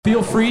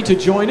Feel free to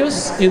join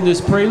us in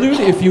this prelude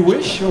if you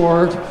wish,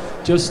 or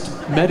just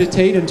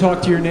meditate and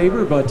talk to your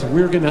neighbor, but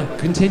we're going to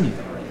continue.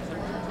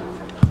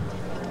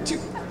 2,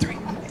 3,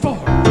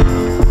 4.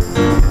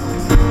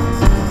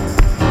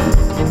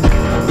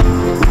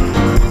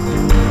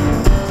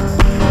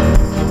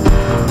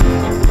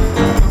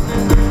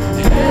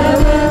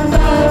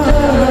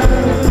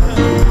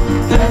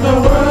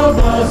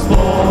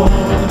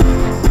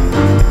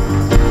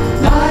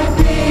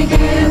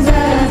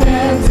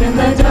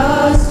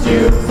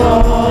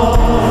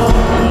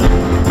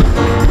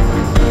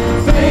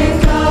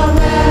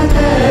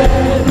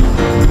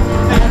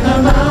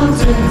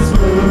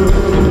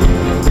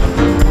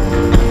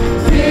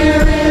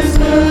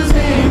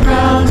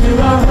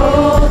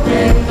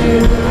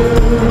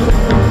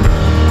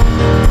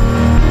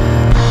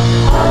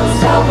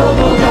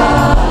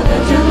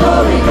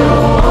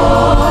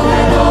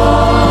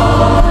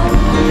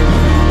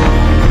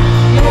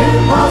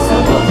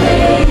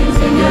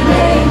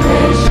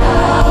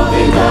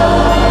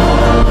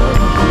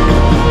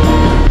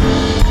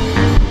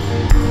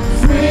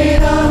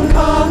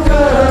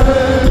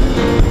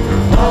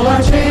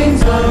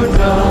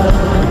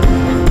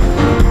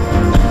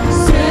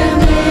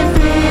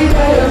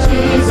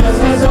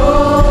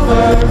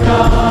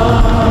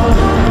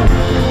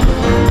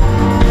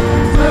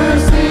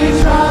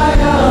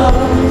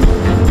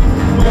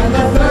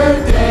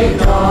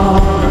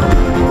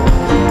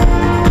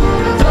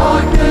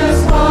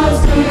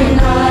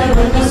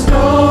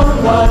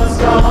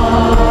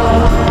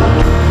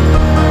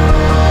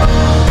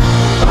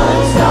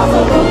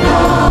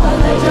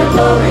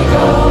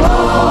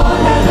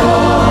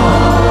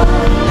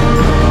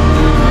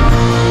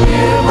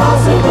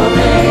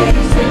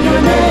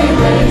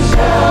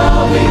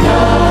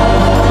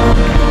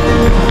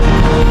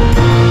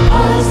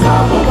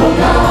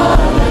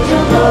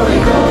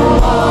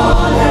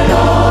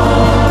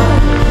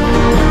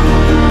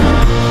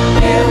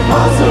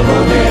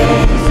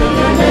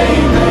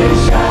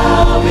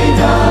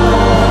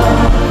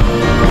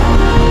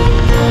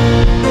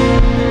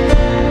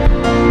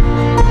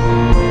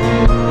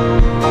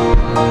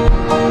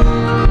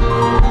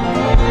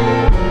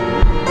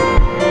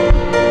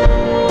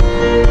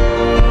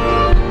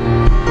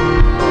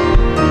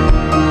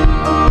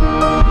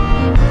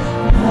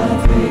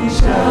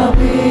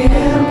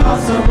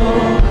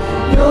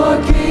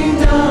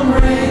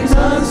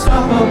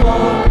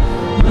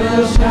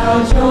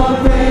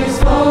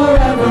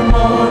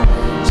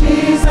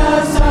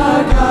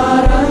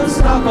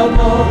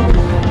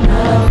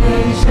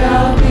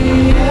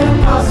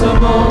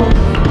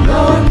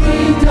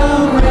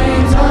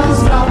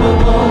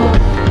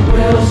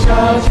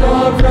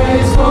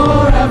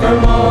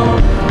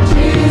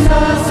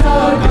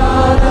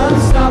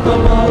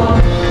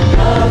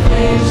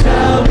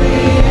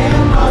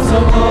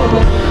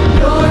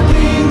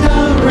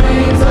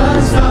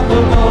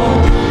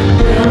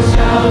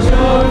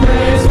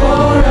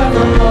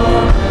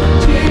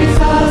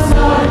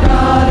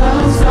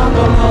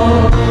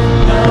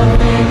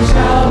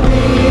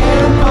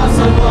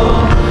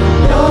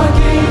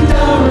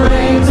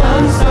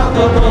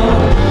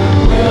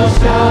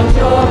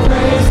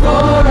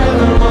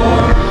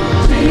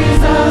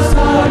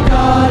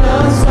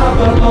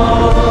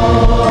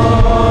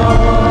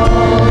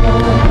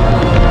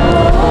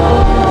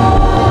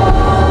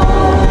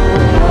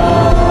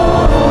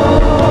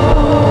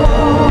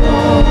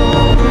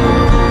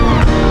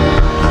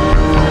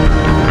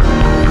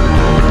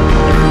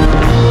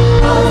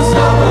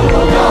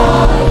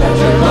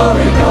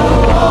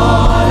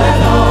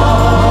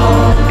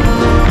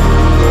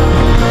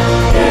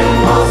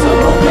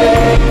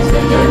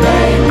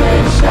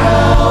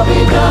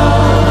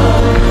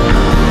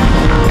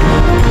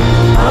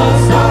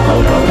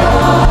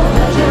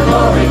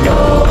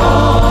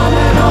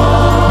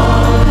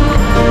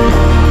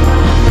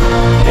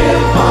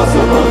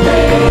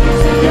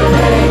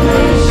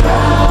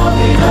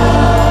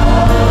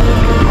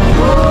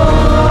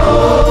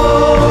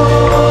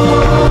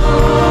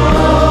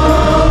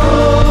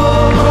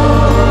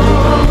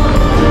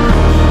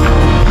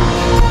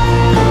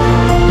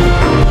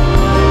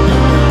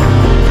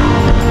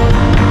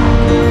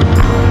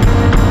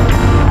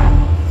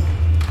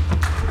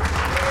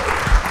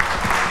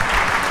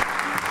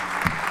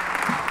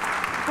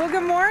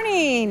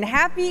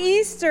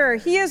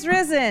 He is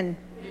risen.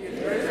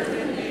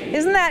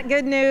 Isn't that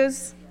good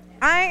news?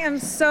 I am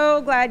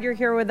so glad you're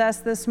here with us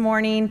this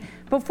morning.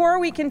 Before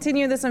we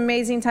continue this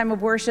amazing time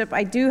of worship,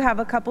 I do have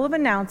a couple of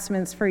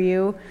announcements for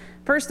you.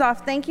 First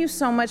off, thank you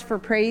so much for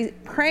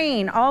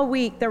praying all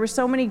week. There were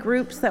so many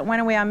groups that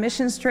went away on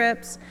missions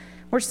trips.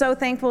 We're so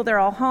thankful they're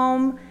all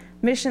home.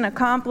 Mission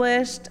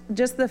accomplished.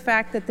 Just the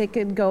fact that they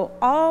could go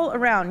all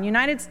around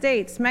United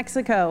States,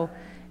 Mexico,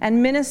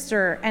 and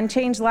minister and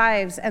change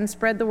lives and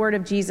spread the word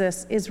of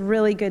Jesus is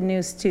really good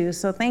news too.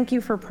 So thank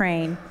you for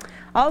praying.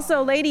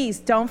 Also, ladies,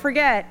 don't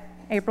forget,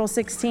 April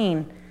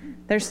 16.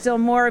 There's still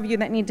more of you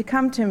that need to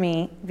come to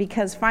me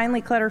because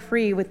Finally Clutter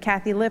Free with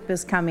Kathy Lipp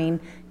is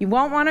coming. You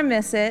won't want to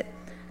miss it.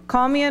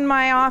 Call me in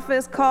my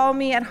office, call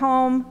me at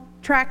home.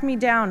 track me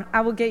down.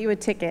 I will get you a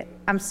ticket.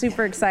 I'm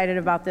super excited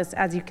about this,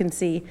 as you can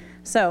see.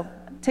 So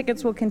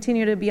tickets will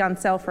continue to be on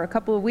sale for a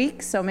couple of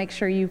weeks, so make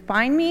sure you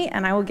find me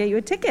and I will get you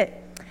a ticket.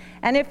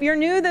 And if you're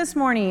new this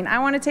morning, I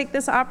want to take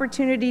this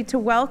opportunity to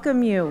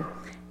welcome you.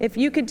 If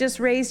you could just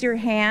raise your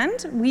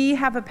hand, we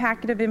have a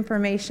packet of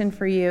information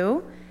for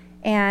you.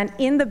 And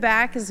in the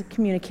back is a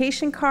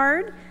communication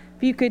card.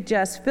 If you could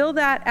just fill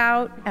that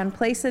out and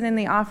place it in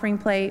the offering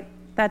plate,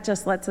 that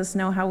just lets us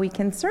know how we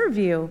can serve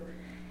you.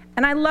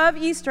 And I love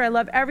Easter. I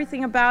love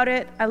everything about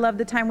it. I love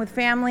the time with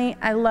family.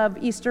 I love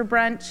Easter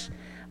brunch.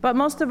 But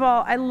most of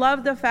all, I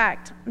love the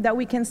fact that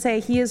we can say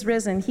He is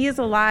risen. He is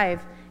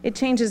alive. It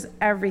changes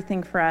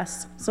everything for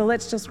us. So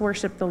let's just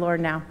worship the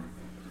Lord now.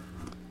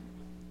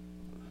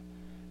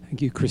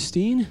 Thank you,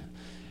 Christine.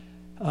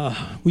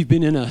 We've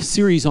been in a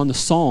series on the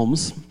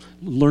Psalms,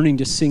 learning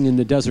to sing in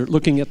the desert,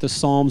 looking at the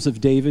Psalms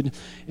of David,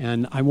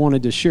 and I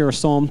wanted to share a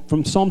psalm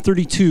from Psalm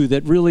 32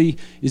 that really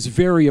is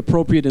very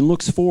appropriate and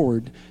looks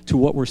forward to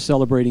what we're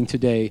celebrating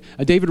today.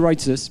 David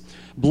writes this: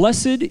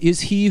 "Blessed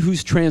is he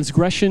whose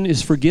transgression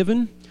is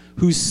forgiven,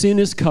 whose sin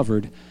is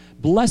covered.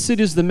 Blessed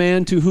is the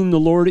man to whom the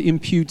Lord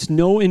imputes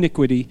no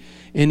iniquity,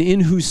 and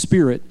in whose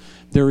spirit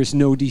there is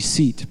no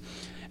deceit."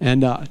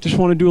 And just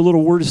want to do a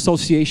little word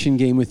association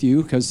game with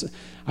you, because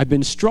I've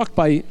been struck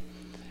by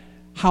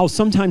how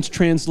sometimes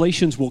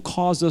translations will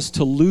cause us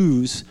to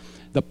lose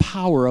the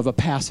power of a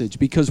passage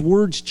because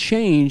words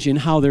change in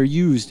how they're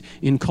used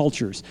in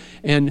cultures.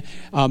 And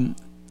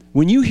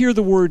when you hear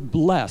the word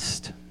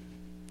blessed,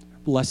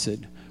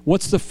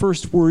 what's the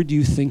first word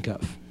you think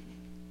of?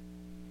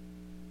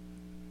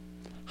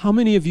 How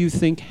many of you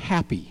think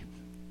happy?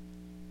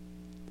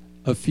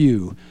 A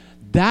few.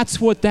 That's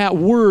what that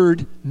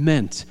word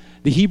meant.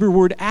 The Hebrew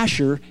word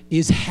asher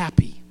is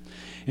happy.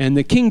 And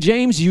the King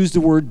James used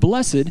the word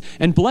blessed,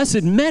 and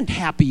blessed meant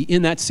happy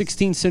in that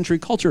 16th century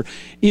culture.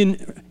 In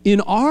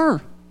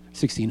our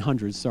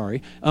 1600s,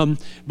 sorry,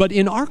 but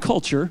in our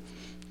culture,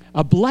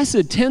 a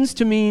blessed tends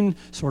to mean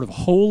sort of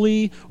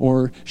holy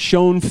or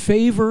shown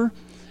favor,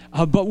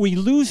 but we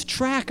lose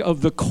track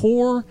of the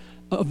core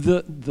of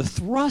the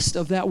thrust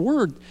of that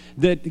word,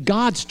 that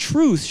God's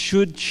truth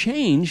should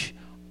change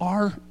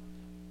our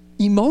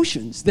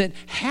emotions, that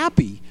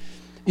happy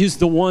is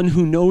the one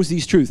who knows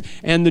these truths.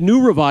 And the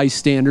New Revised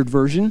Standard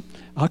Version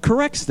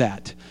corrects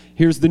that.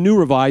 Here's the New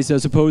Revised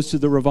as opposed to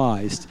the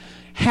Revised.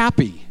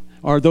 Happy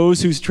are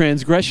those whose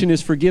transgression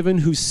is forgiven,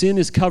 whose sin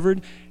is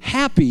covered.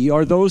 Happy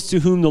are those to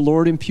whom the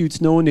Lord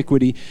imputes no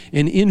iniquity,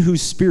 and in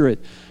whose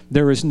spirit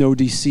there is no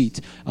deceit.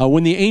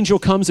 When the angel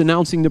comes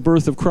announcing the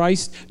birth of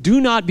Christ,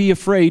 do not be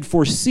afraid,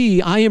 for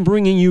see, I am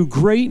bringing you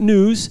great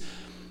news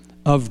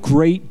of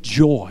great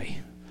joy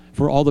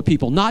for all the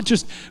people. Not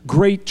just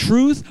great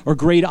truth or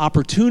great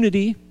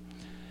opportunity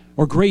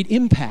or great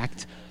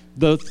impact.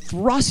 The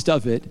thrust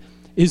of it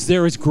is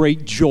there is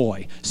great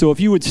joy. So if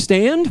you would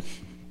stand,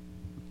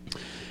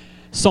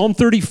 Psalm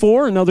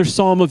 34, another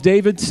Psalm of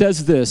David,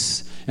 says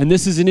this, and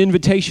this is an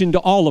invitation to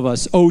all of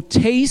us. "Oh,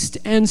 taste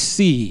and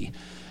see.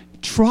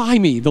 Try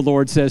me," the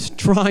Lord says,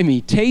 "try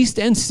me. Taste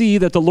and see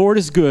that the Lord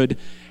is good.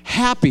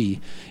 Happy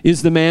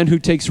is the man who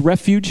takes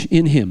refuge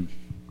in him."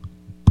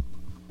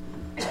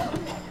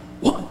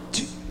 1,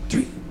 2,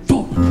 3,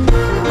 4.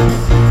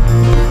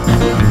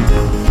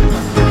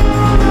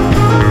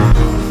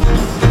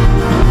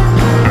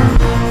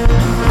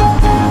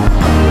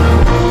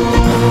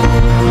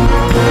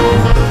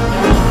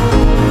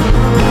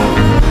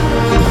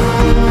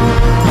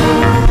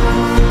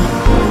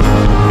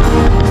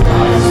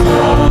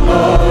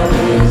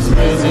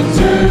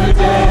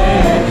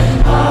 Today,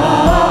 hallelujah.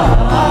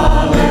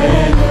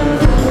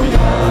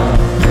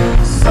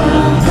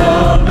 Sons of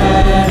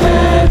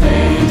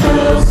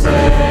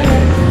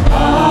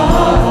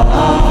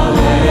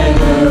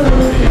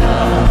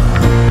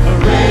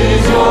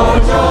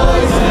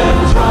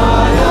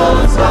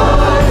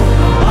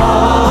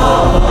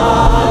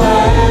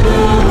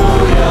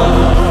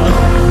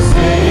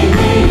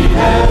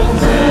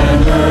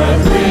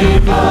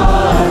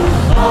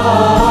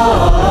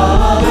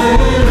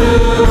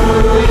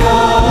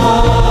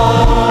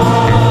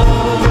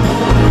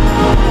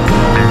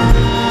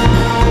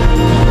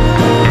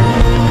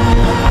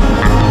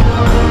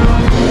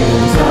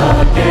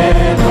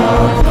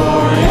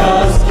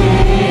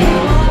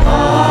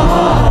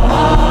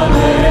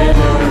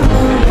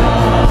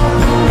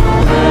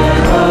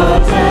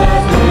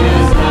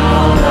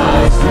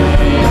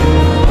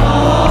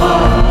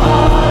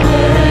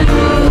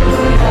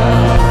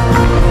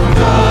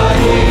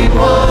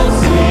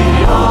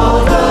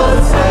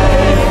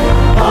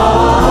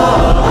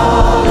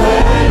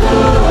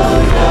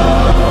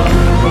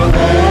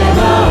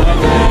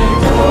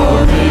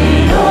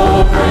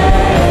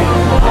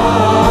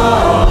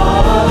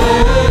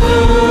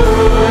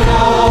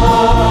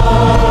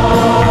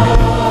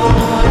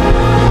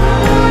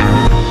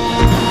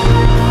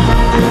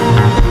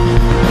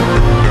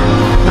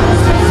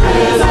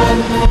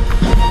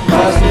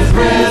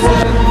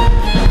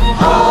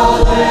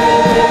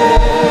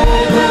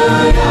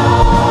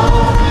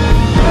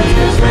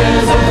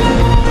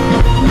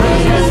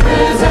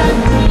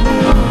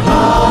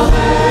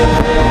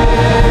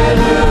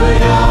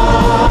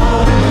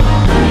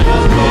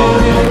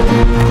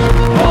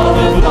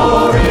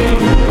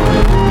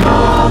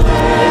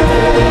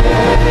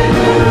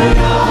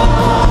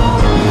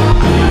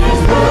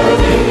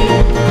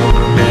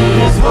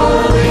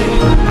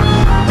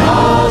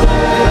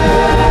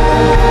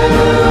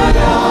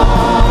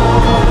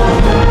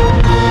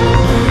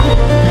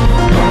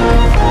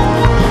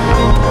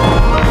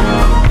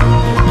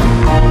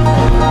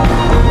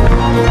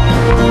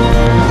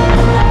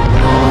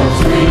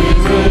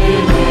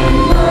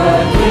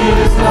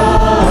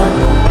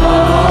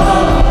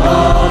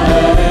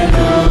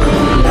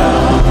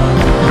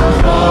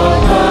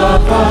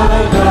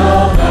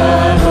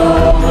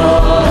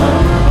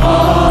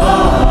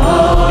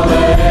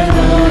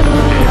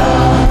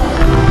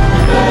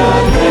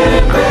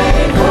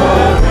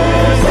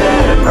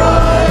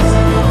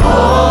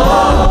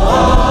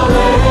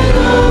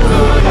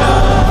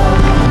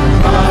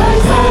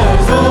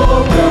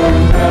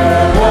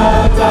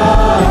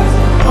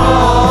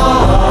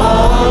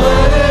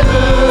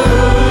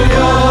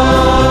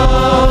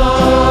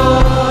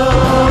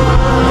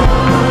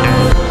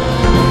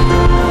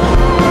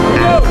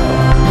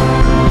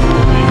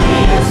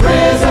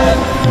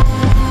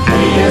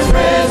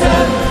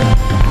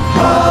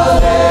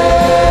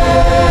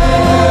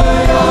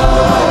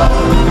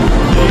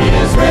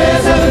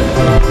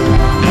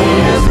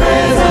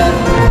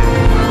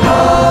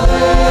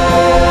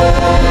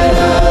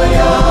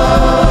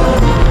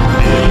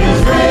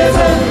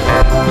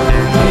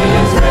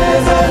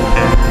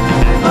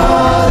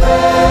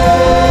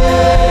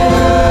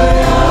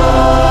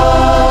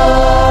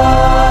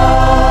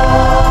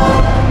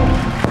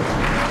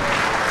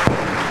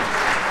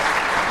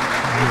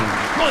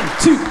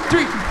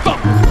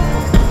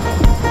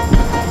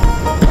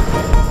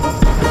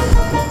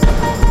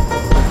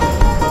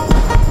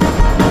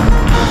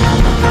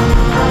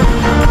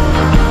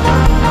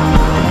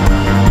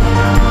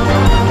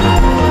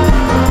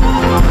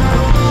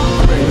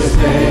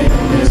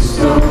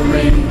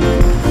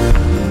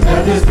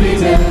is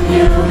beaten,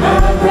 you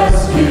have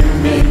rescued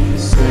me.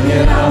 Sing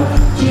it out,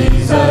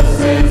 Jesus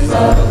is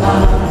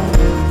alive.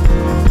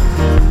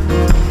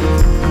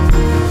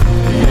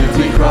 The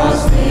empty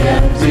cross, the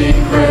empty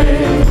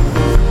grave,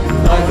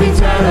 life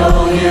eternal,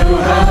 you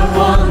have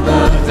won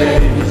the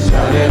day.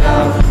 Shout it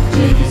out,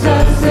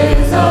 Jesus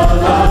is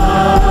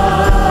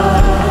alive.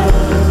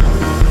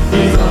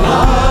 He's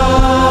alive.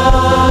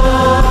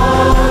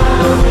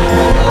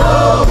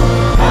 Oh,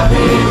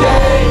 happy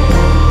day,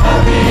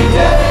 happy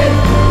day.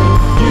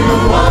 You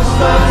washed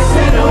my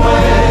sin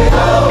away.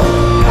 Oh,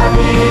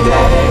 happy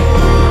day,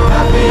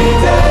 happy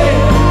day.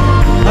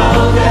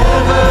 I'll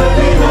never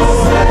be the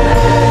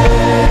same.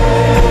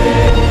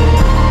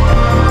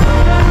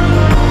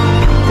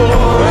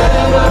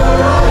 Forever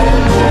I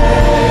am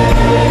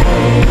changed.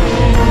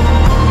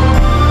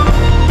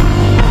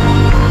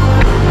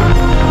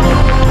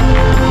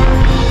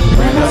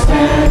 When I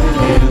stand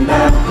in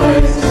that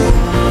place,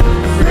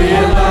 free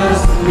at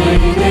last,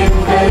 meeting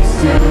face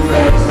to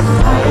face,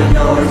 I am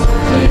yours,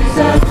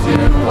 Jesus,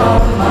 you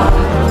are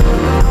mine.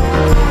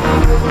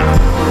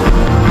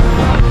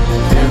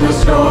 In this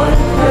joy,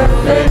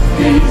 perfect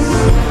peace,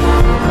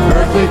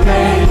 earthly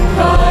pain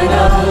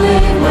finally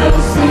will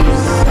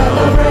cease.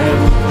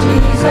 Celebrate,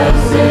 Jesus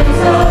is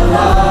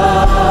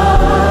alive.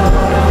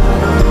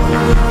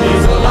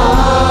 He's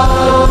alive.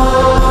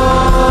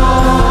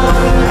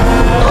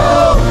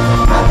 Oh,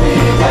 happy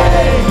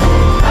day,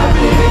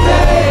 happy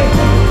day.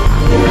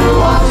 You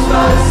washed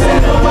my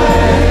sin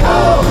away.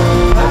 Oh,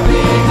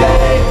 happy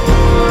day,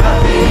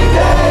 happy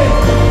day.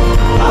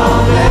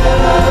 I'll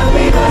never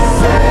be the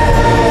same.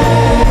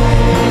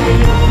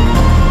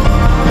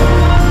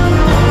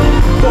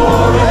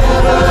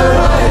 Forever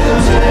I am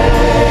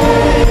changed.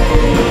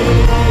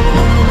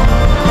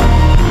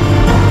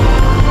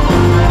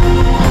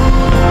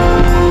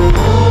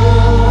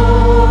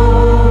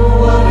 Oh,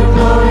 what a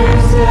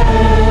glorious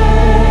day.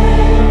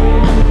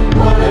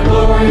 What a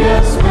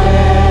glorious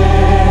way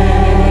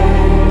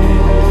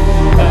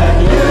that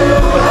you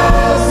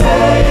have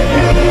saved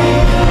me.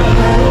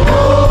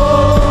 Oh,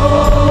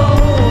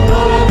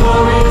 what a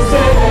glorious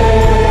day.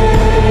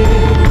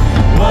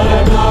 What a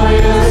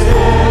glorious day.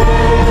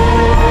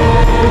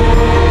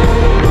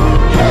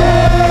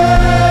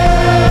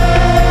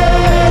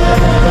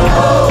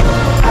 Oh,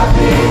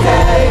 happy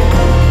day,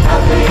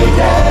 happy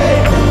day.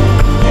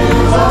 You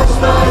washed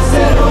my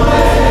sin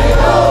away.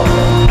 Oh,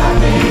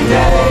 happy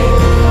day,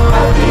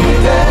 happy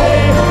day.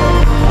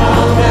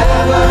 I'll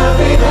never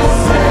be the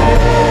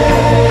same.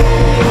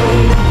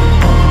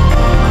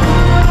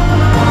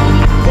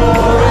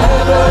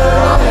 Forever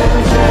I am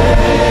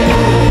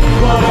changed.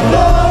 What a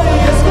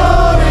glorious,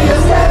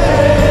 glorious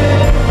day.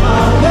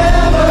 I'll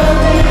never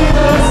be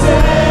the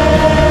same.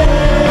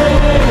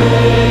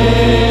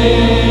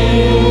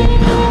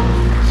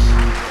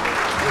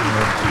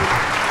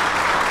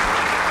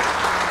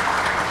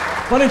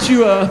 Why don't you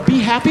be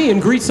happy and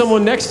greet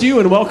someone next to you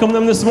and welcome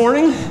them this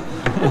morning?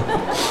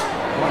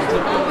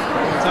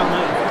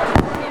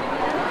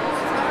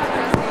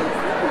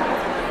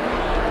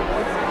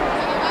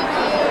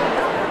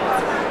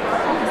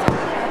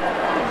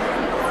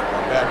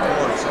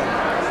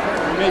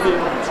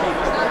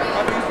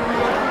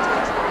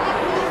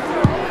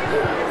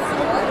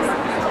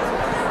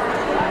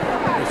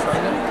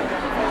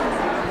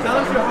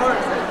 Silence your heart.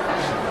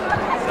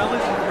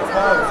 Silence your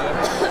heart.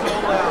 It's so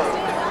loud.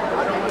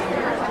 I don't want to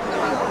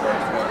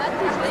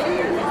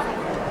hear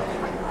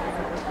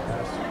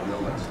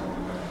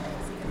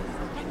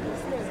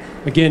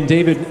it. Again,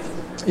 David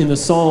in the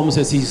Psalms,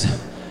 as he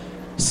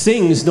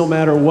sings, no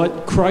matter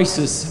what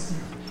crisis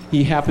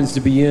he happens to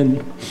be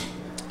in,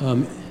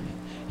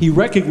 he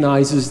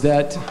recognizes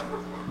that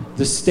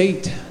the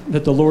state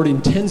that the Lord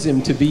intends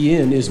him to be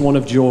in is one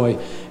of joy.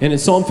 And in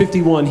Psalm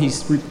 51, he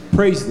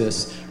prays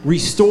this: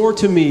 "Restore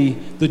to me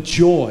the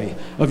joy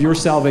of your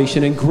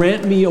salvation and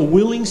grant me a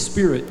willing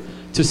spirit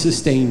to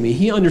sustain me."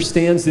 He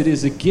understands that it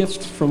is a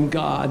gift from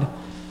God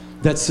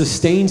that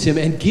sustains him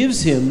and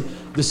gives him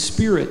the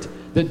spirit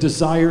that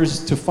desires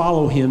to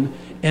follow him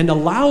and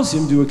allows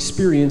him to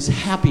experience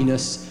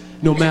happiness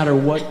no matter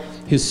what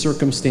his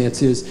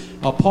circumstance is.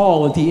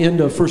 Paul, at the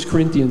end of 1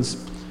 Corinthians,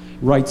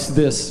 writes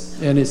this,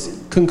 and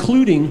is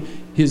concluding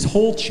his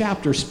whole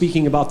chapter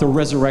speaking about the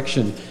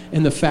resurrection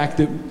and the fact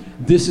that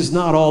this is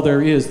not all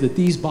there is, that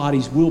these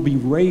bodies will be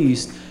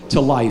raised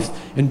to life.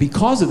 And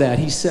because of that,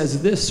 he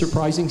says this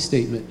surprising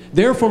statement: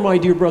 "Therefore, my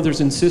dear brothers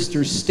and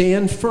sisters,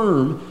 stand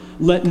firm,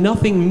 let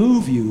nothing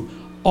move you.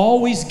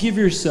 Always give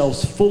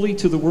yourselves fully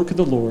to the work of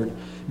the Lord,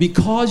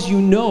 because you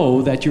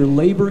know that your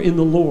labor in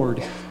the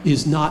Lord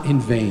is not in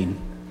vain."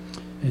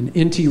 And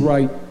N.T.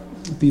 Wright,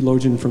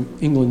 theologian from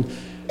England,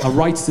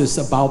 writes this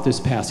about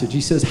this passage.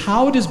 He says,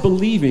 "How does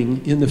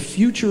believing in the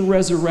future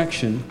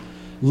resurrection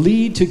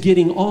lead to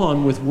getting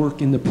on with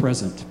work in the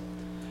present?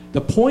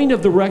 The point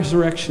of the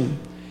resurrection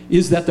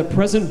is that the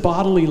present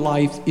bodily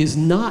life is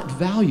not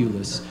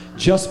valueless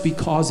just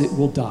because it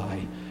will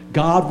die.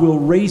 God will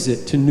raise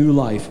it to new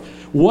life.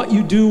 What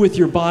you do with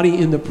your body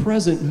in the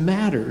present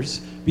matters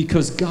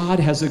because God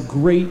has a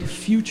great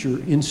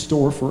future in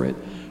store for it.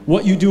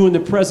 What you do in the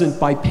present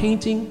by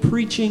painting,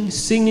 preaching,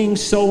 singing,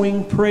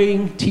 sewing,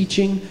 praying,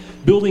 teaching,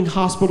 building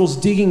hospitals,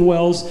 digging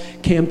wells,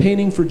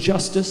 campaigning for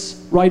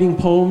justice, writing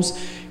poems,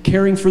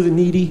 caring for the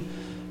needy,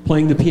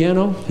 playing the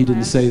piano. He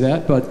didn't say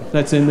that, but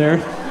that's in there.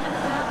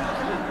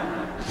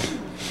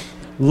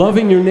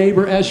 Loving your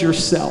neighbor as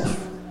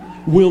yourself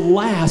will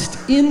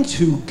last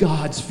into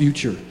God's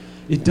future.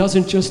 It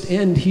doesn't just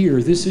end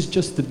here. This is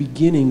just the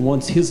beginning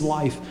once his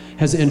life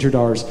has entered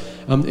ours.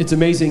 It's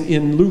amazing.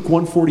 In Luke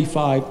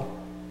 1:45,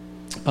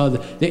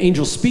 the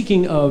angel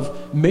speaking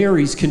of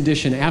Mary's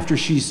condition after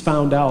she's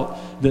found out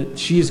that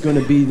she is going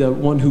to be the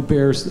one who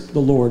bears the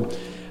Lord,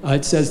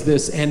 it says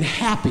this, "And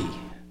happy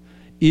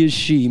is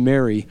she,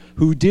 Mary,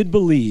 who did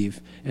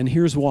believe, and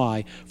here's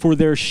why, for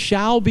there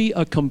shall be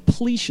a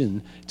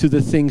completion to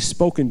the things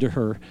spoken to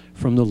her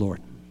from the Lord."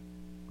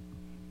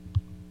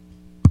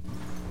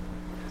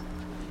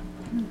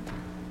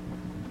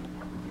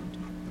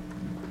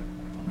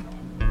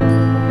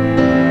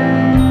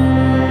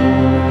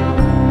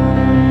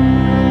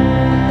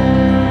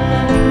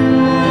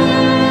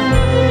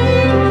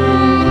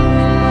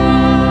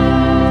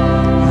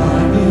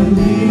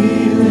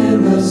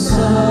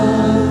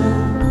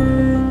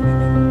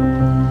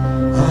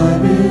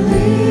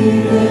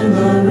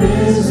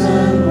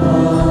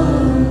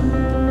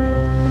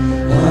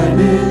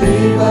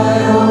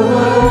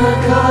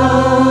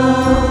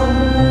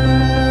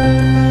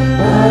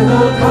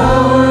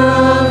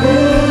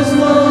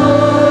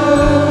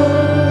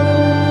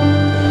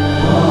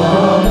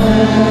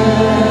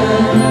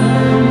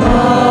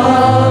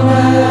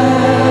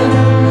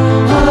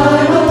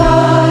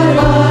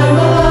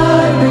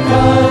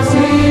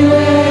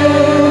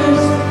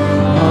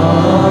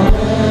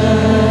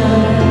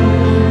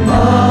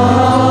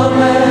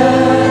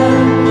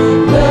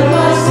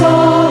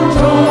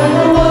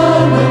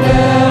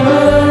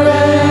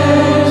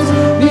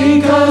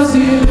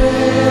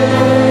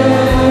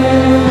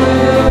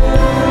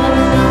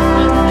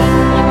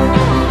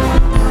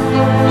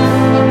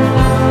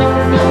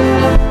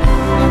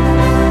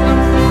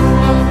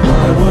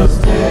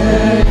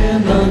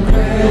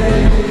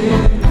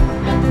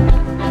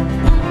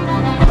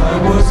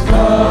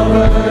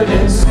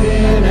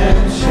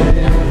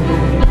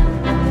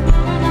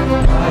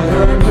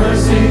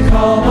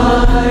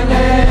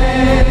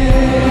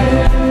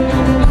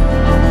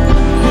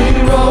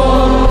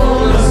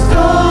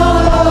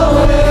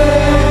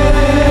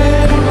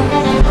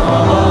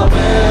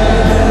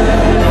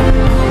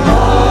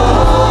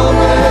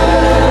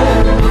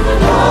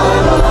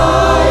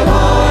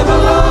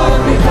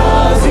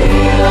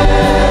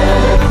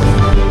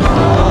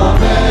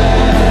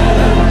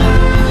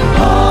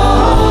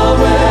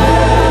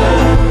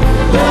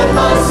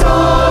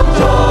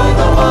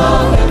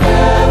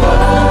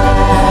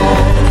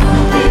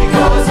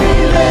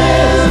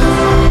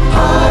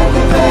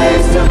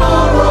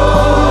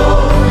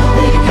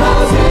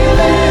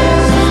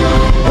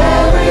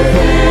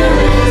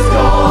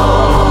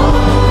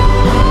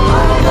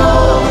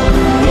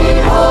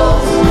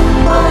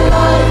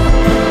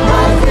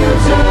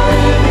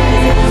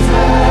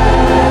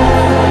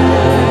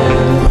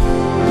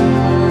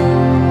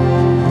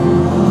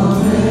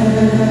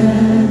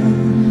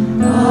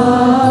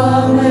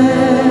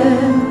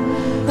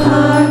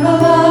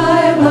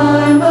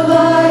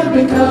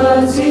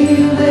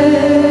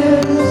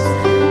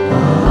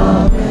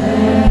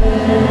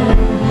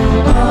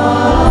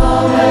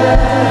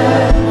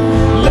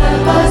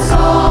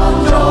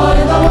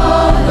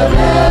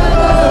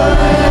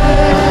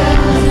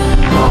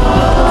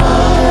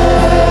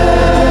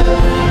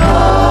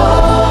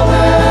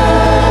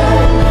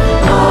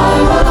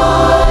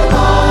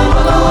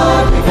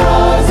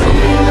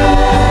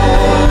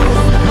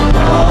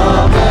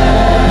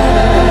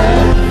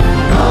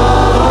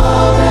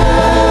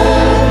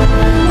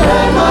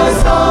 Let my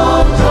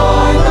song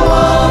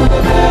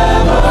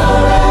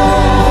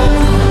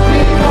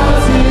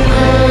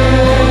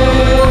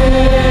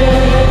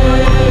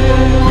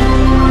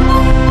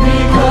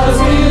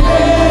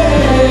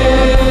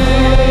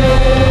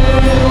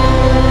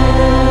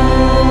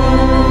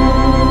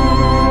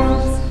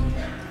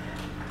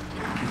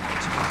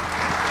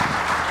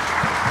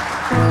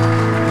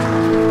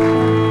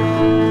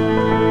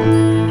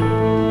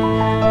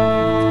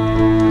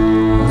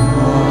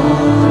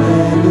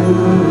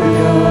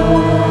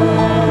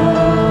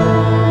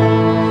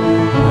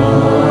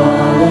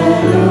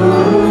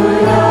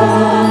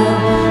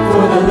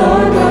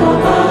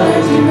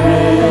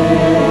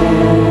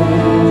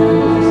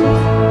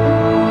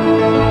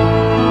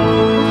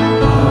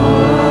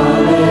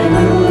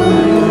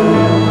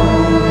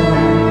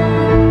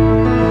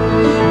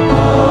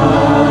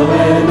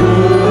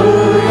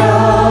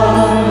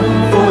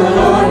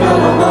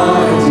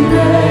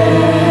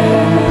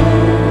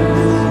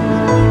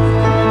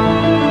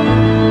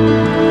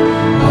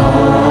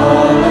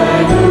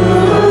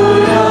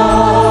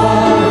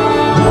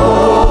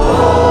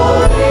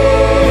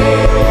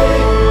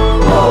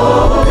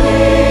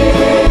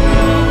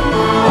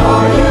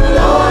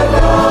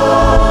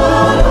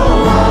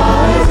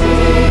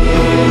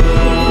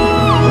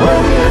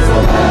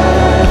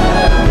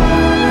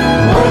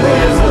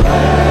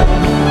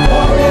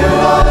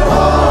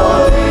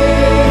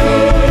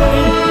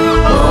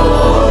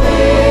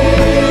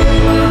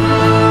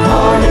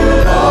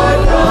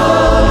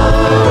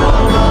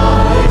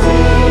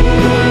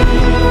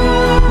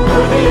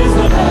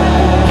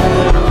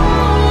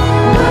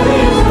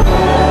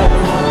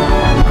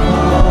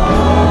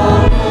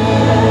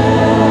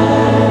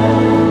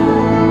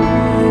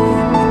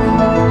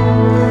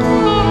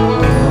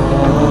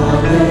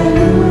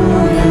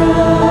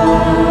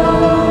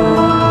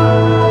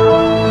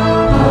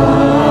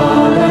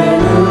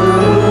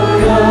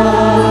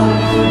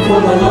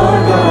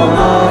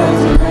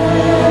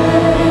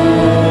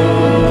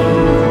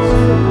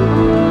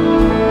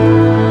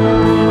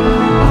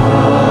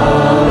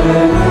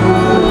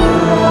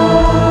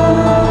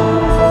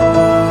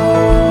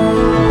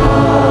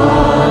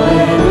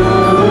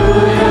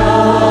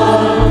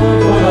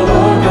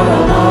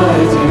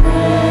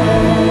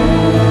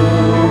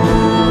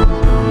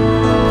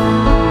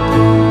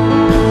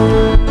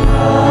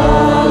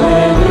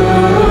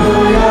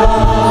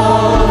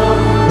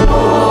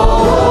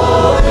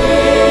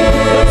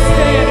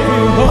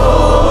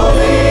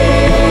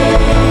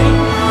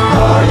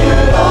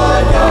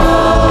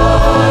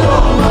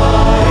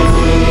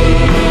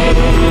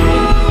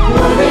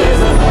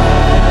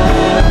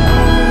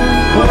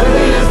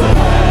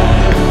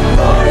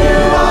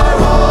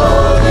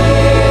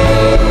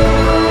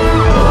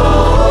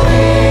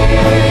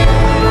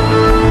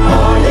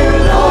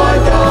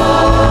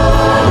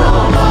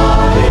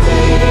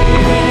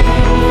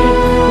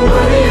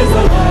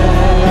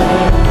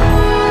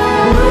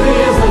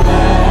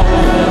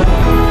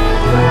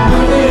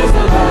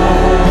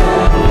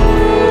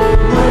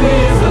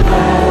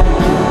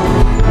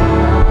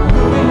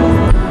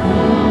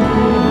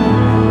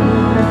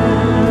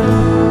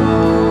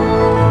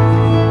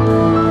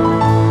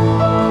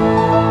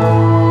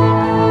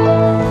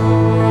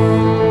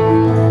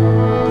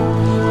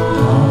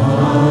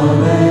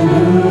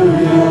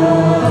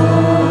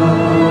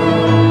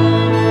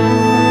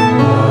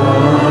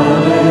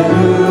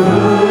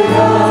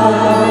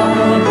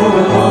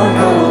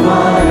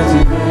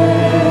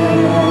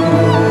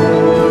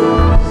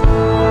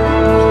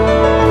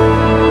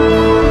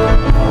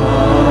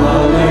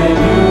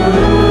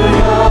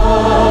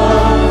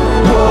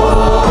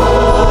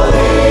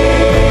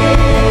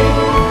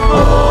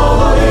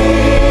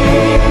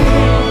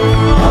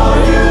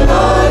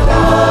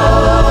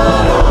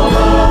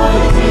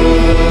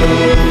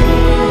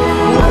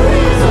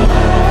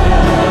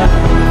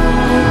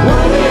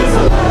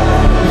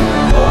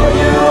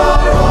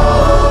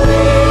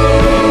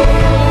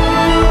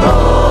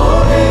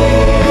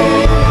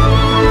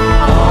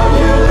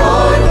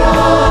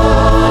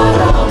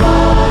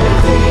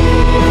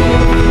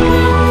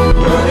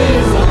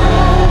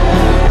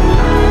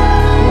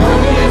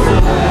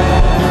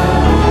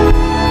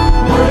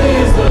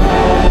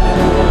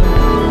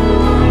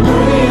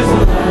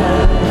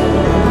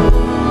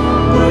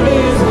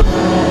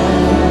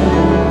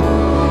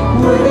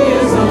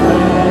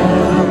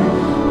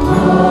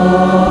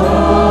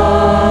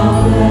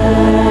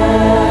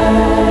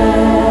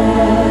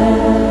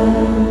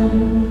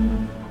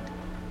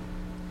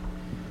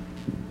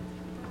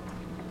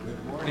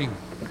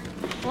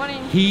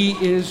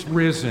is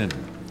risen.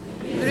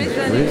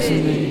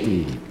 Risen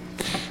indeed.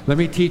 Let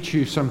me teach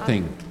you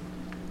something.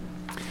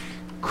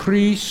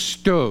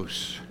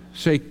 Christos.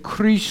 Say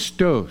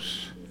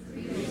Christos.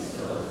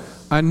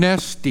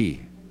 Anesti.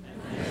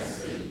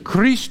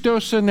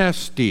 Christos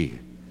anesti.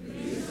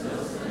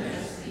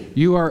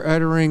 You are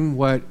uttering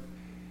what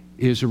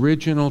is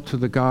original to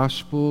the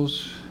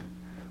Gospels,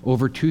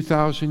 over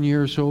 2,000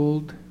 years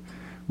old,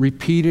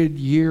 repeated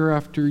year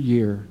after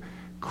year.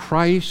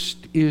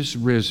 Christ is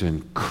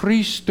risen.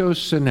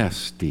 Christos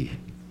anesti.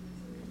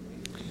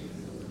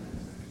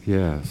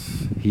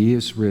 Yes, he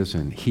is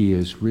risen. He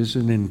is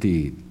risen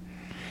indeed.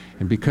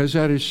 And because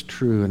that is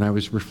true, and I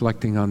was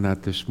reflecting on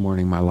that this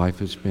morning, my life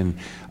has been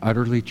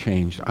utterly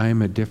changed. I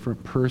am a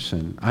different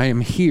person. I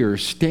am here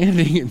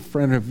standing in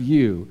front of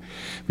you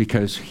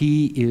because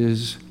he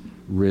is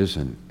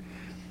risen.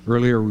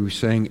 Earlier we were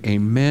saying,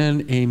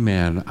 amen,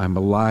 amen, I'm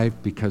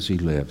alive because he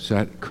lives.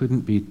 That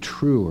couldn't be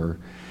truer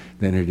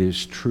than it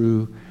is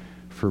true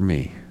for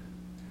me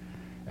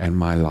and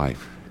my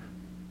life.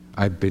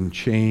 I've been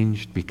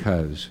changed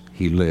because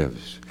he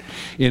lives.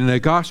 In the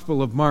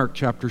Gospel of Mark,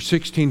 chapter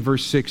 16,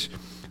 verse 6,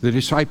 the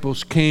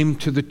disciples came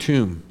to the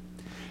tomb,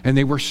 and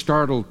they were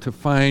startled to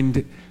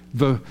find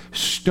the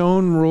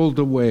stone rolled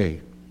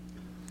away.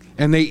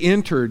 And they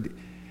entered,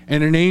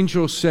 and an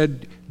angel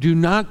said, "Do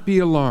not be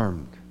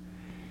alarmed.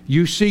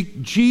 You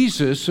seek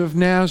Jesus of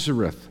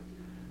Nazareth,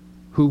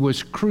 who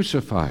was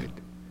crucified.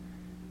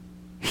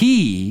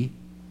 He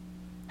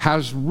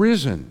has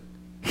risen.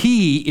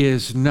 He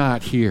is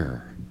not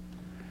here."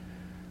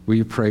 Will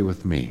you pray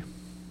with me?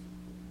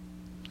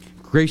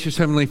 Gracious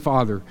Heavenly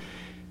Father,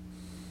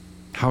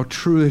 how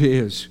true it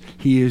is,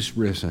 he is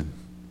risen,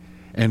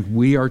 and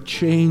we are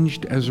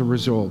changed as a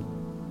result.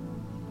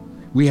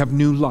 We have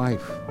new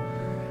life,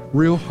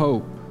 real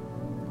hope,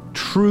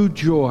 true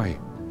joy,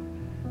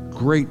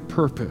 great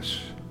purpose,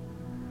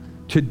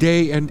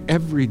 today and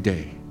every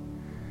day,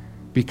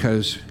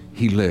 because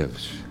he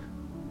lives.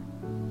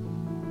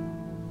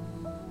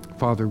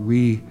 Father,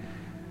 we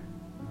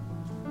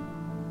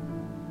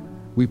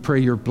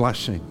pray your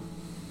blessing,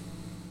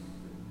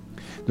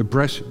 the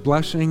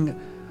blessing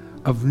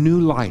of new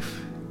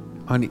life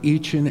on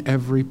each and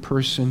every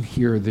person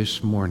here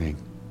this morning,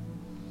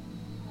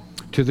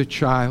 to the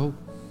child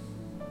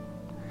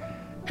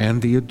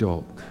and the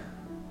adult,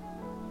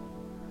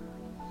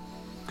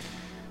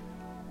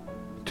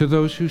 to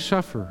those who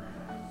suffer,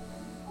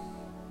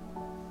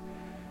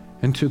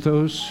 and to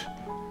those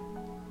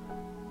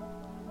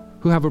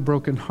who have a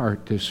broken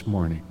heart this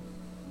morning,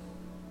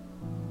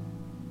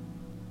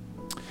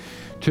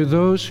 to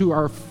those who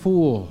are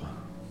full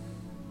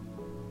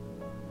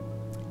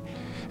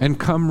and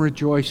come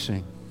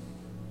rejoicing,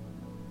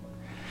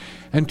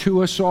 and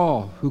to us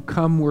all who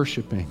come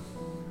worshiping,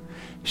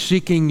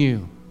 seeking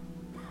you.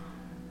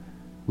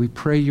 We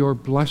pray your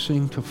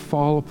blessing to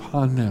fall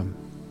upon them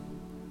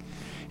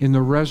in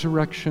the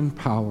resurrection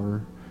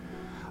power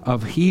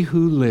of he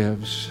who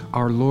lives,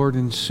 our Lord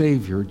and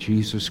Savior,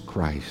 Jesus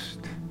Christ.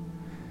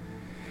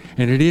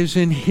 And it is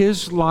in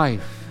his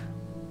life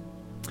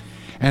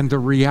and the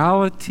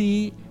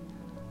reality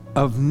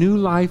of new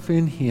life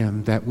in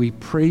him that we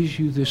praise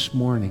you this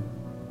morning.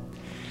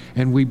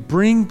 And we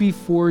bring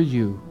before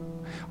you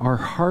our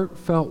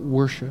heartfelt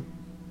worship.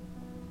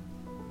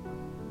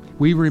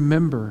 We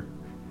remember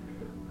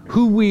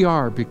who we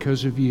are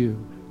because of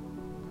you,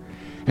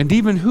 and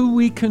even who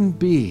we can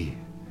be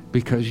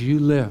because you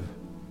live.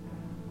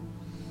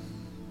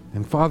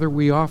 And Father,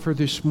 we offer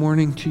this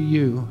morning to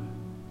you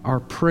our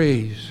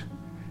praise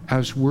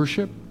as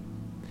worship,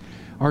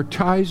 our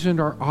tithes and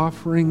our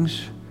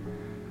offerings,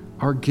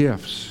 our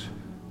gifts,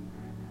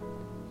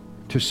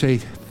 to say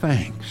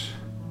thanks,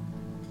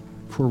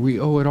 for we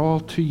owe it all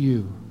to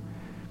you.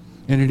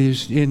 And it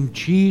is in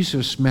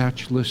Jesus'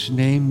 matchless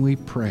name we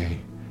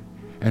pray.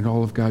 And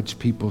all of God's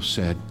people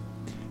said,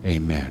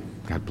 amen.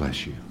 God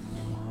bless you.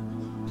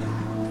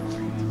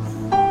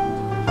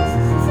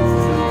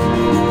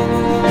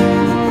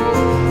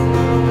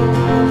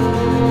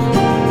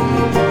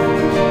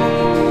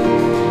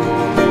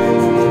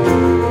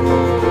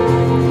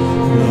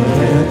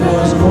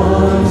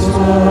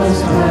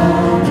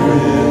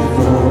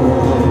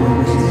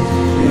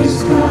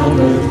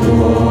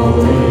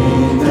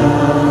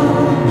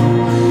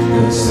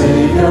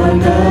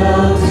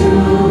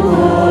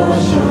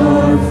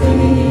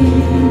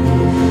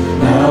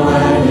 Now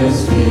at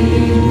his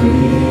feet.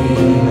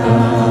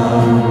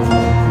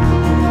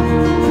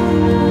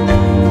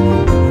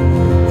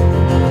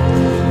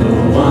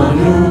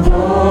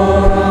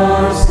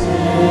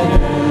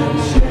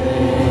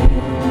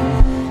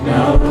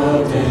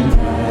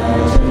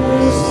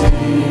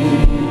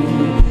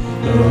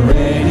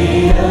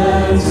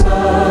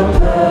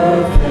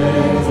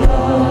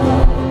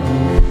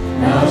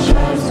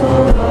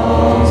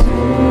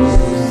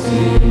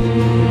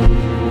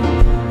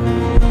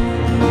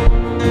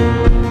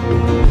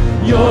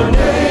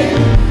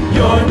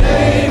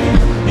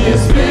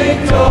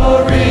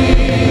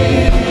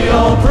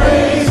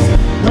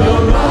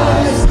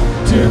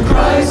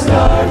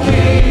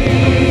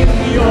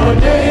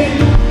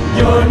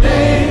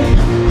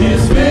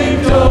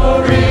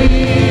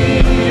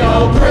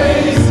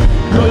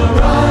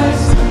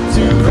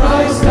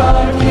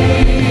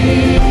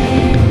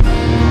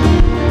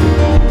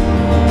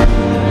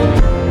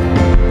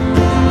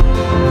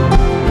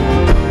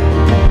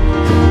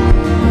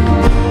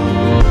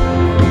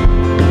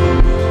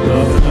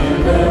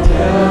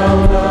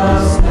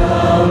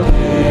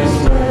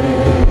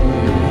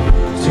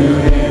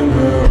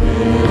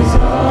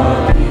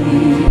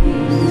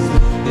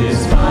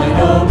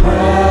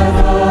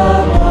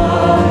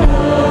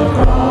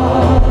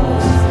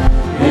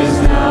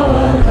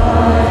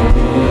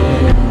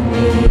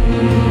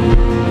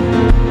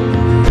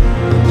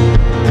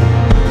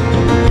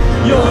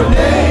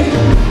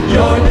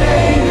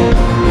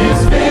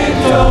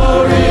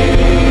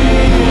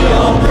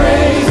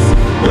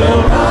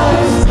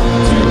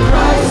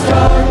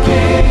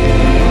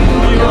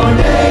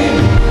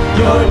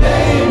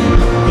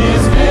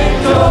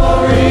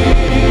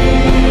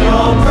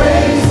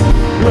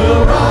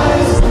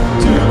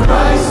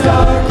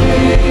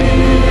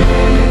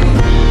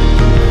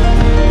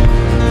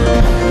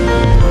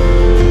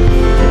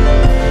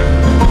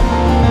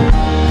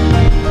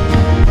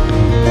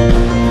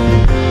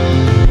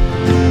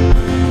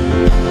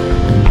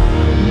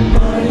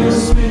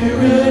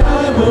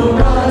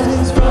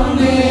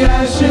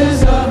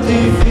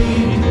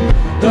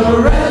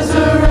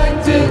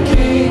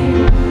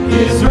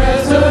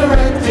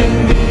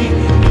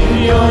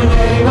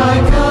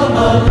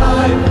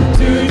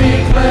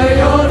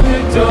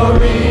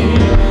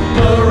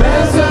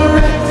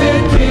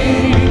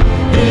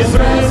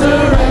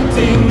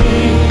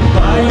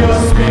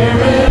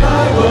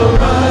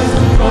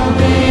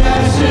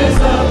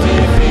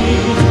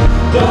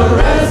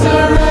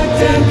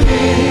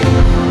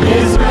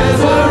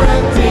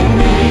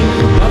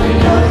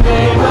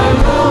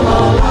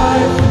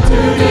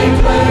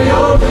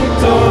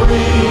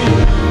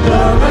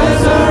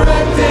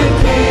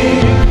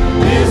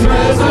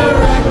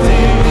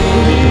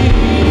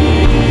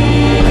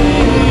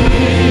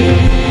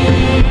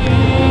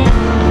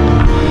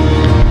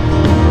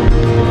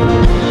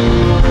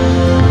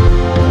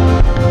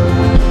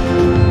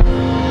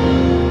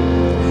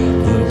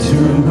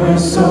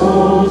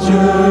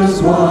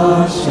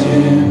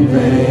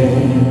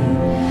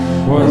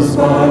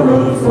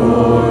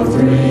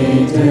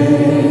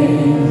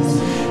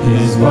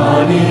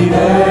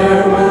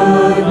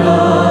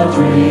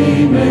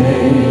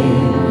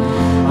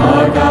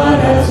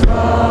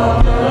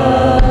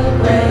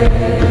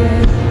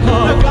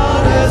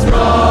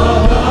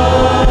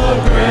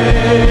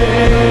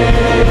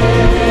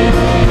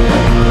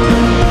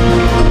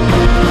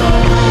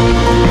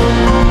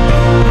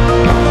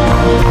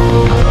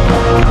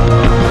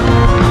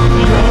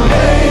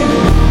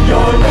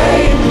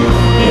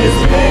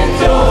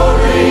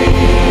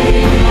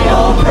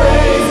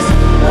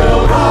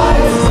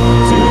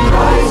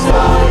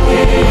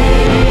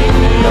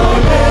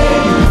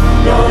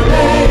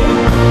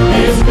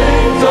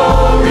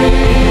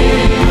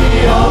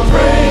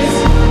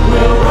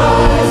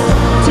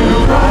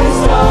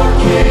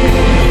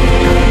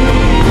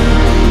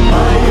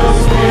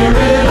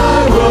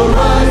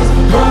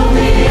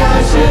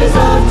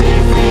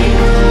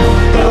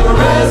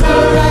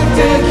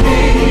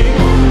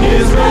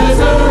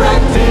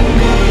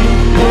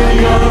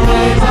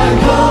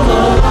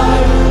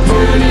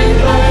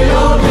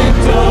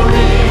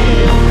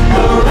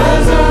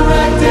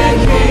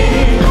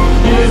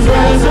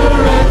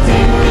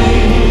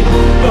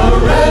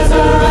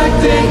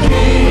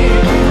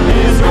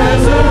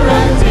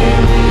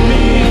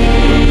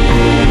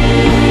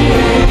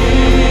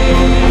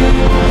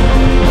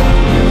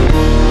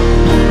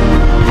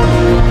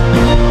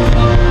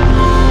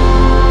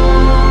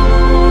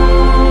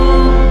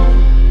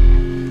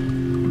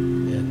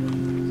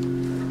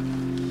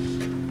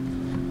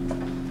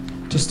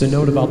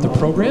 note about the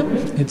program.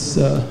 It's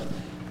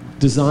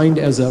designed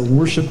as a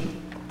worship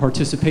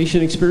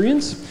participation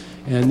experience,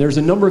 and there's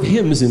a number of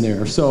hymns in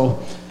there.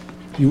 So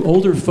you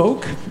older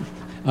folk,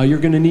 you're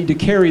going to need to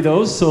carry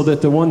those so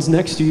that the ones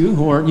next to you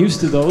who aren't used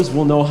to those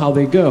will know how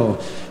they go.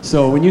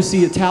 So when you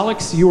see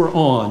italics, you are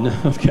on,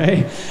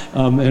 okay?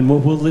 And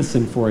we'll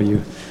listen for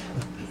you.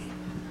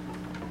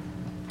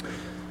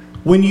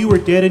 When you were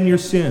dead in your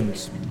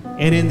sins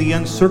and in the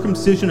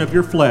uncircumcision of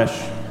your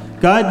flesh,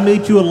 God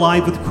made you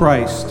alive with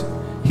Christ.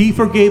 He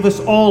forgave us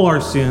all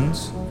our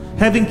sins,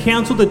 having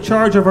canceled the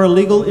charge of our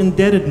legal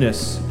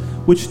indebtedness,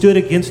 which stood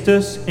against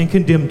us and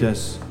condemned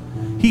us.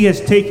 He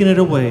has taken it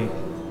away,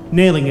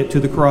 nailing it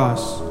to the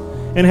cross.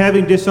 And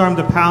having disarmed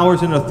the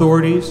powers and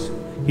authorities,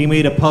 he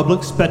made a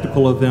public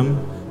spectacle of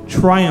them,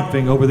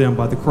 triumphing over them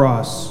by the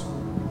cross.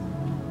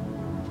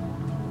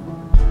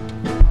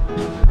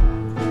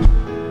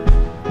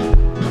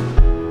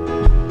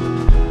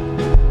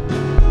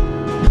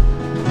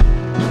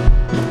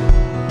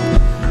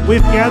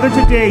 We've gathered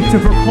today to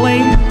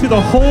proclaim to the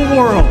whole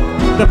world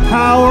the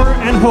power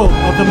and hope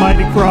of the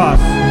mighty cross.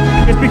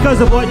 It's because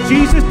of what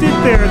Jesus did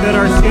there that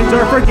our sins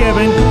are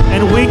forgiven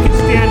and we can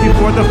stand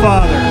before the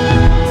Father.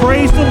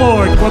 Praise the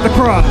Lord for the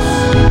cross.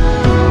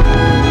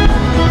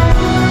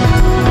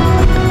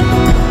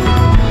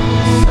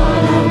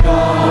 Son of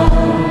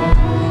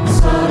God,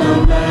 Son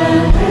of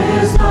Man,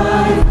 his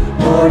life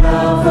poured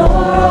out for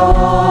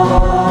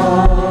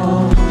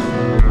all.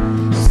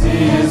 See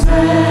his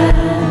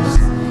hands,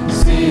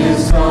 see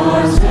his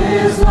scars,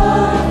 his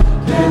love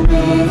can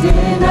be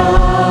denied.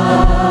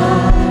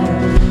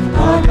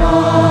 Our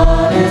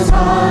God is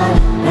high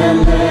and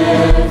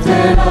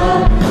lifted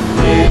up.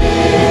 It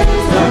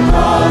is the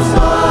cross I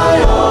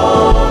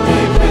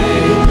only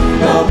plea.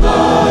 The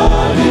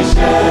blood he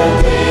shed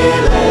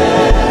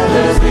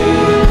delivers me.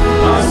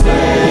 Our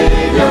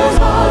Savior's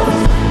arms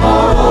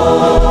are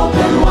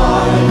open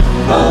wide.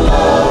 The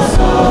love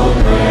so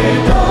great,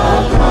 the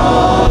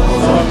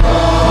cross of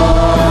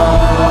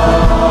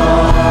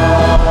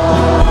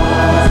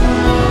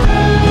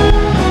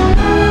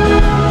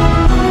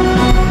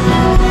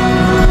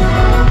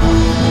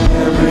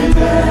every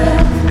day.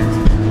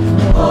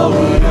 All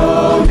we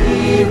know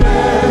he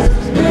bears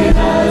it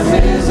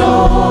as his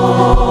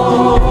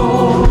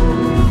own.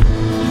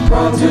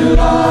 Brought to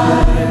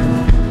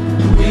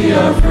life, we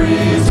are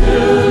free to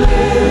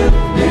live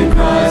in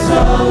Christ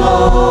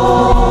alone.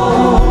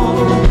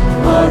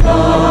 Our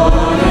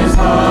God is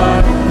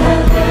high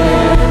and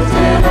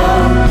lifted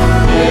up.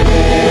 It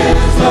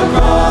is the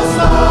cross I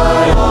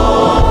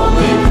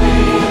only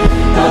plead.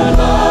 The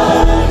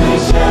blood he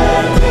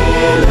shed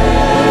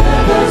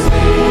delivers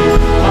me.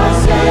 Our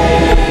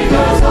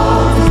Savior's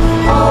arms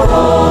are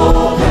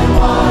open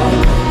wide.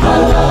 A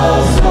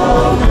love so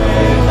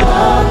great, the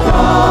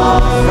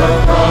cross, the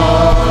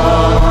cross.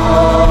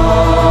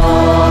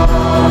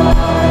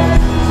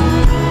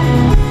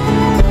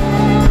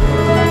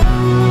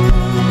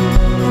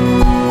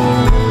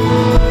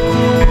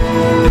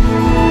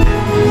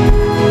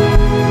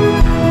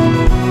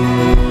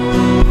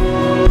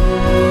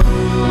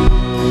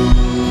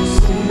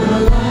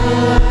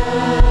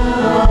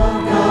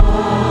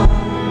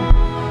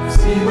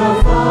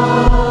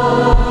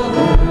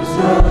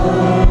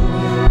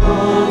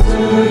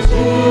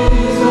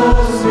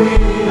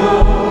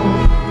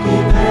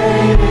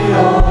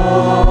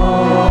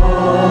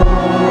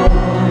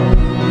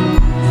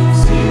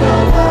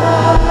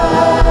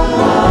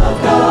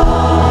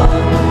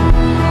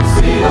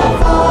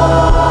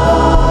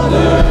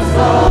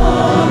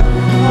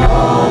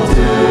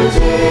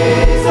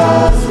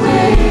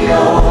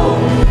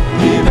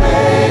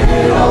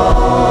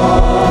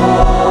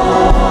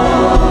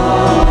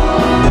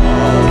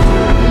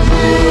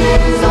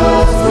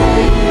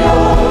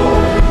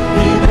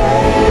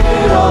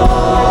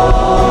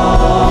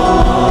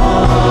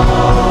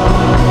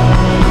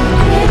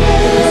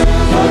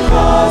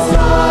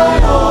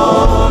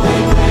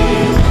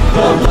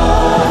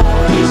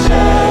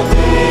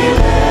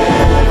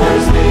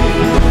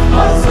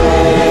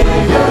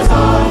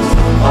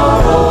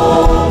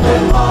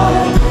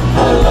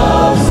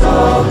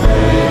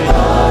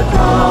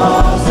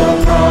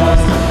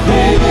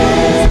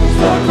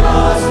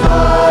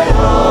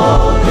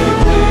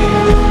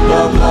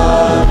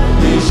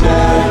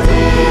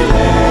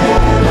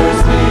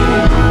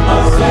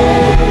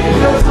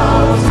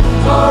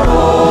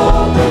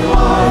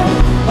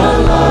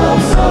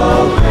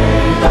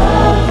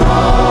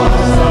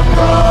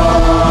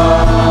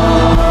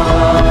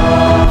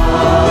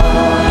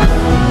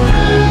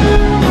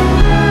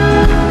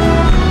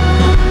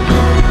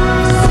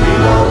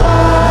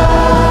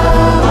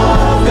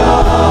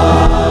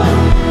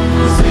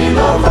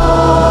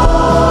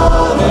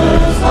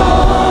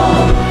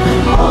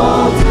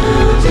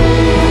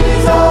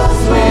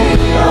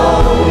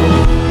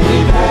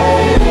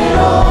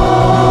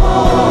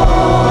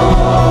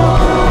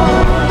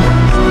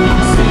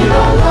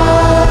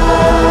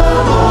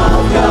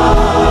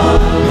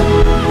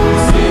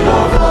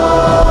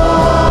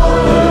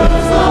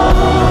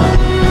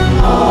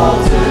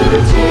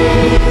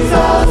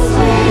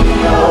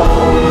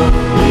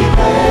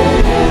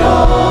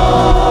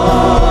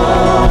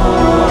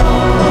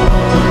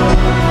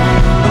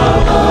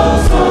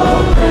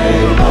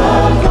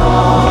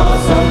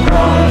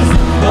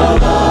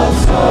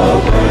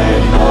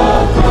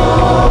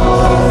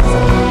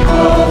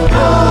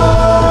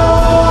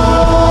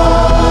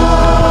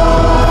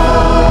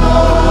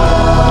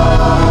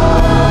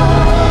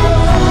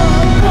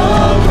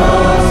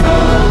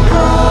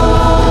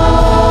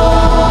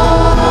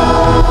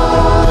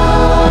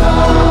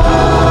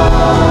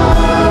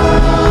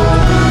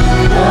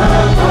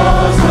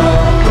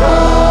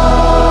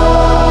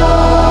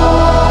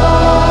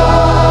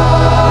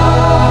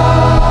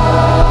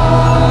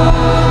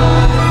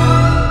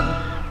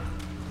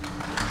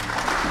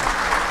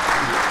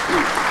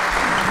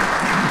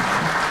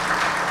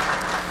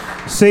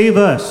 Save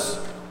us,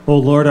 O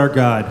Lord our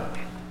God,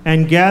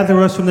 and gather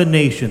us from the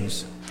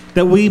nations,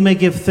 that we may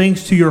give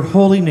thanks to your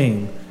holy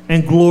name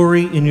and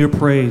glory in your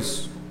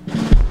praise.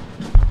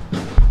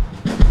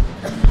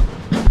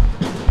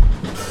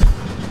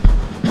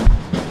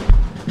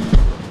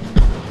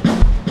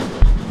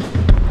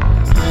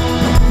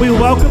 We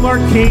welcome our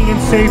King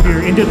and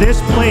Savior into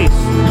this place,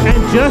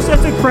 and just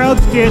as the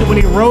crowds did when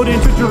he rode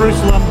into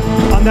Jerusalem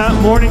on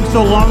that morning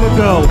so long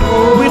ago,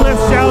 we lift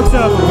shouts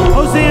of,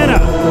 Hosanna!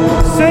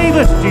 Save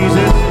us,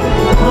 Jesus!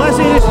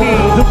 Blessed is he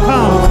who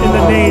comes in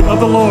the name of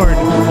the Lord. To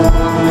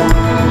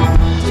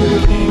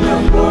the King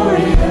of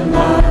glory and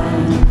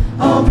light,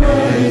 all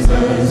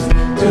praises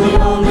to the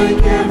only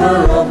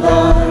giver of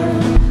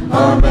life,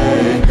 our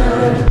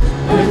Maker.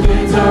 The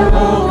gates are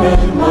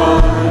open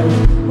wide,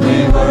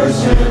 we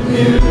worship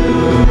you.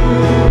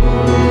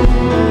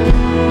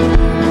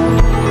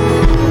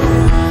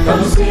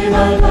 Come see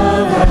what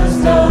love has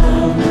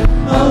done,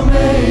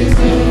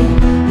 amazing.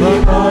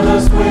 He bought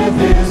us with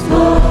his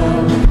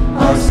blood,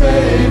 our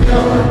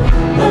Savior.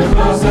 The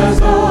cross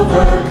has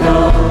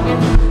overcome,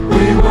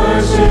 we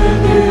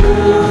worship you.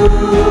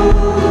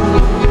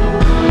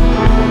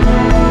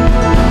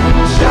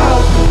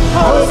 Shout,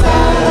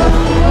 Hosanna,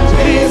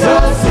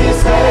 Jesus he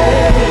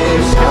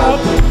saves. Shout,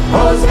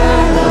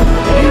 Hosanna,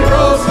 he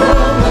rose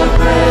from the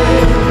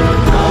grave.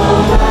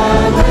 Come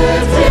and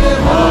lift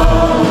him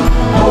up,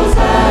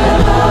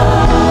 Hosanna.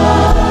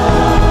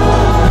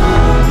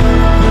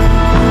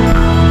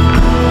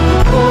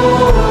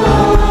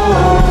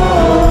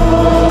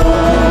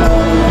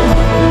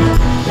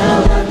 Now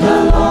let the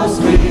lost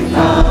be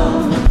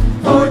found,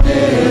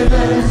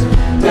 forgiven.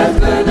 Death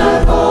could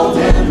not hold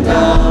him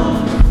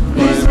down.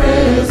 He's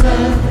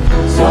risen,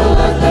 so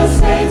let the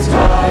saints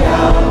cry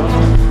out.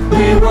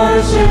 We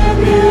worship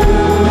you,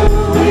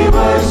 we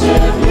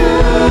worship you.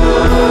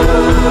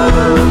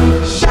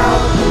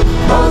 Shout,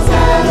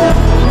 Hosanna,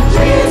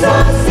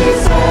 Jesus he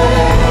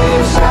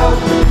saves. Shout,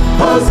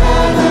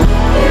 Hosanna,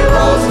 he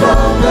rose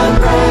from the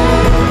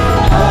grave.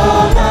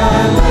 Come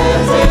and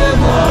lift him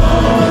up,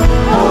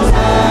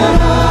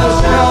 Hosanna.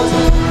 Shout,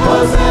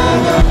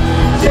 Hosanna,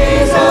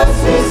 Jesus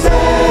he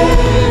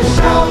saves.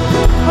 Shout,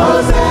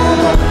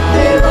 Hosanna,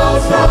 he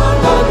rose from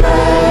the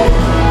grave.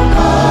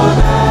 Come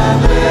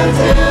and lift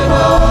him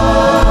up.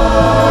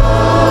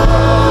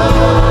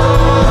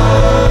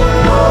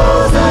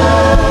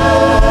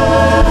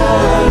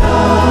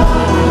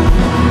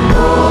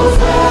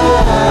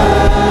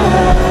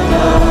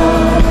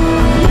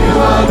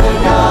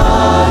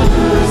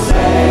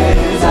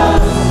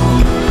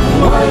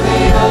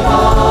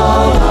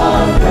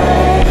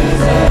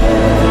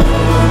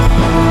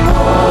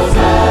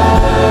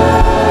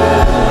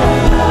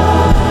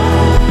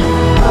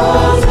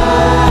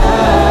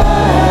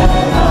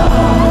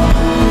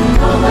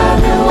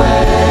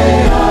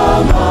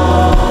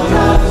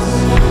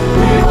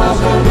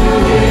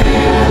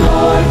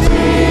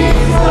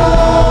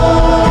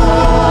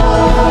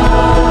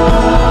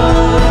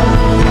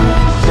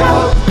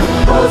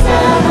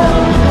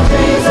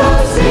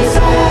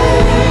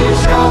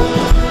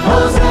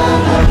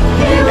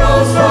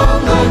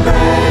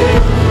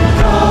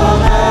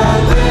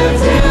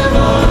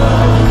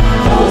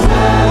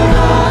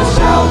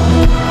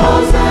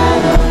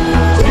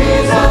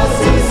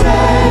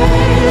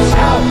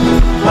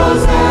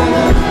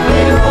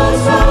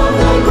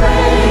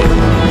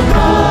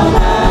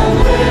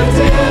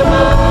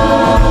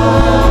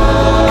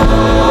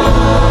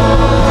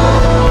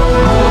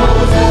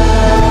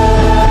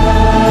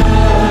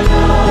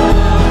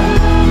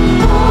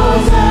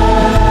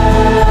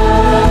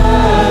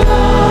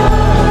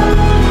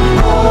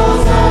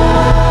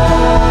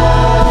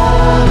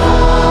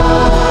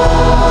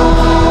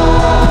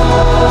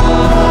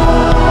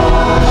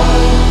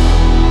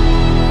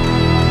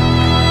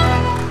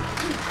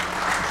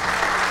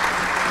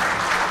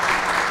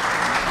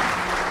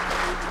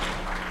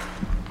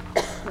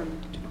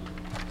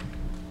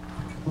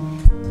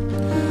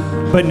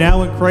 But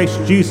now in Christ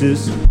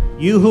Jesus,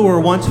 you who were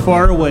once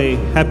far away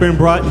have been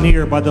brought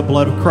near by the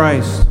blood of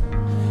Christ.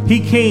 He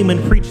came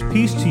and preached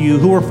peace to you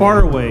who were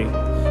far away,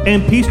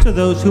 and peace to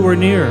those who were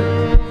near.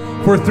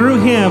 For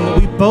through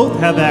him we both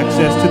have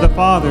access to the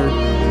Father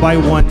by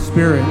one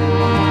Spirit.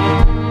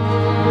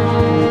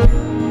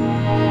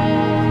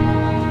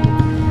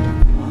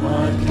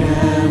 What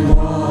can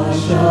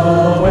wash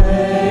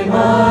away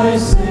my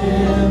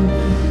sin?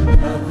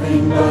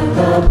 Nothing but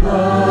the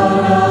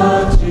blood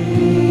of Jesus.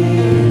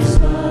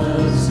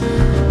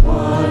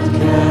 What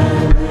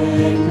can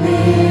make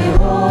me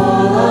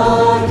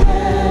whole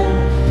again?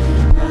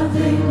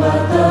 Nothing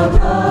but the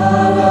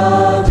blood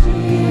of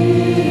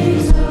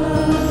Jesus.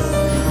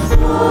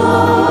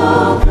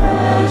 Oh,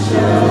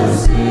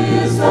 precious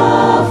is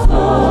the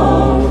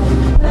flow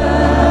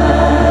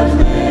that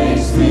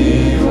makes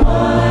me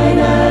white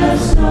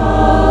as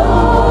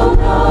snow.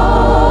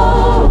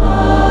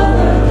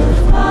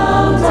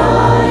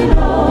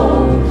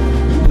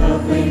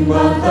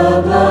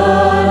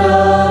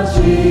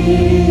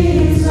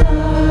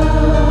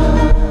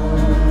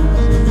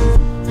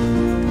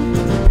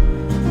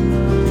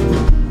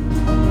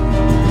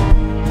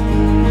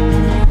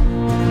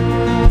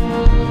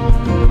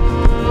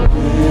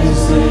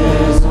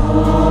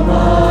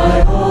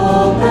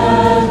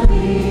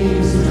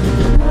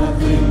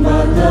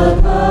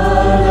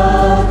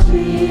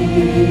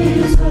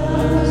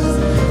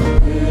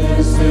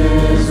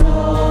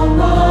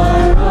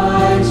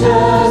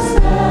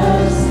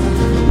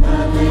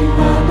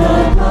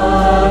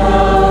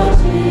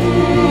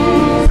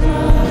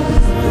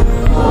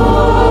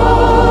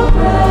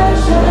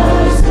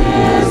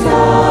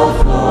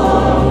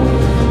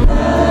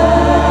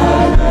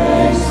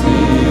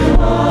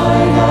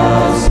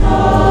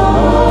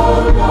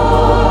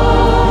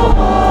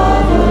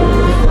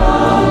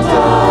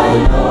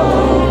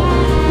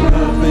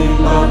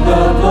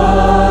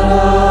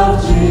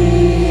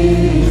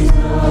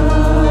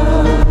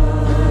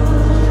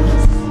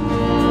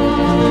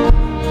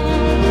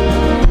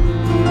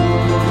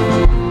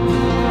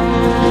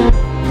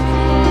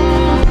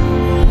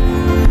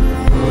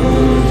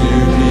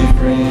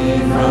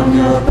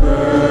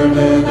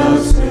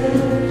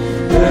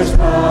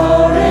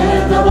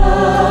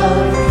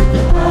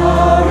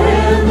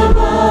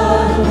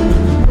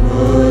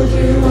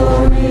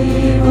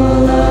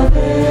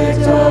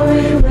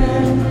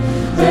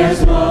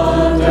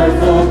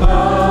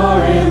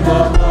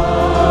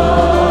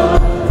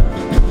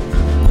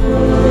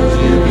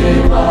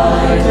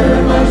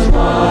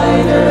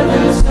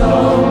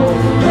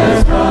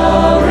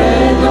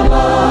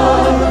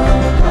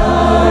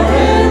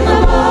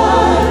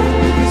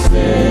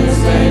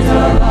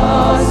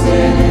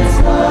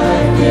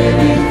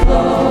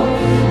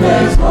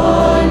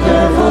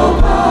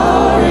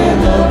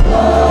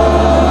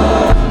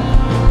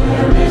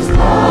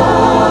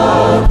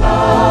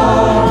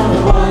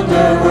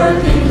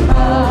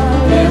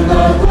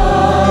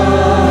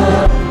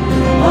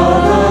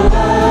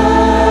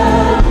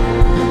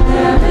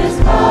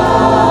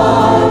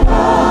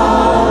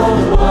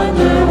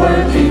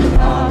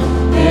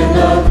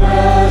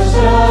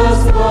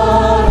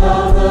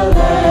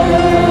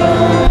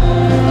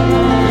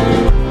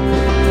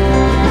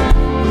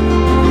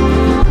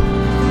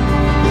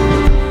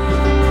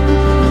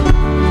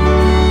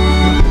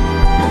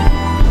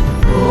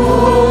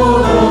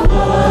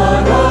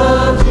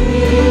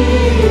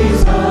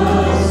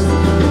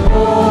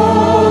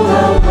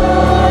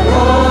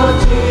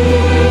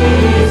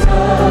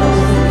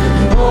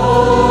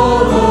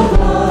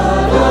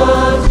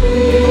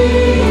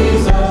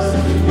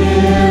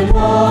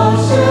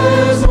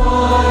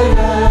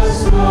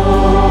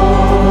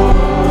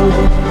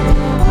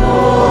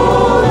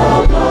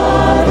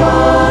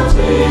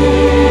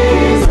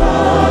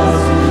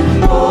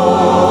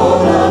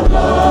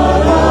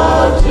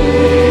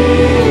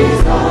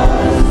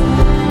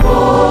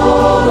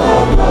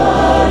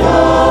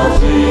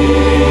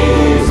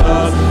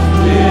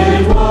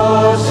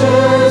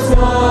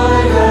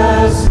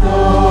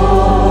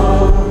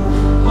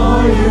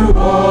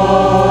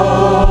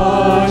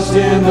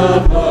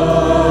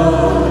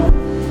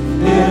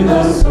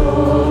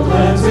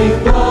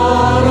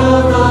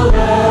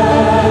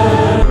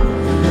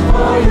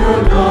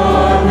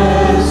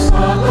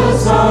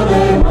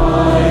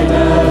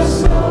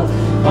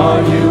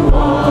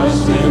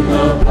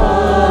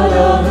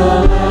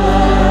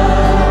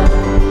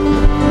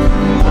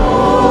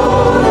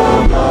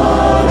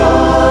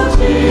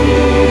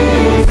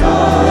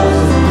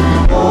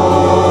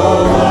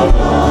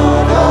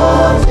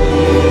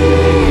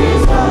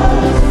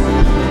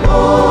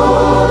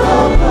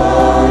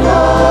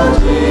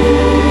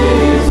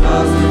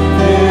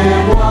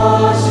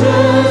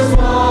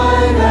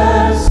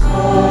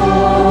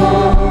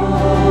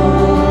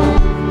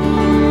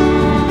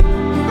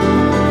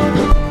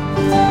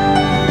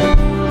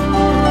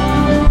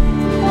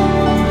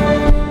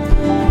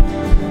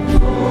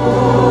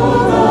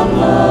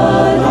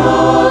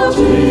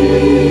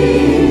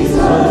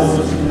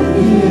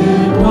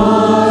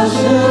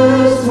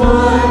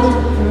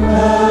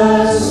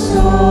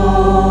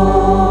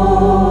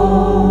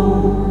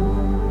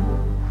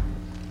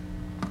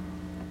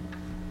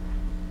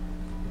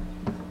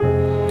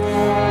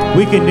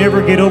 We can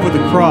never get over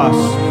the cross.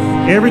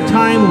 Every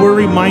time we're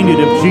reminded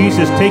of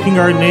Jesus taking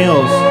our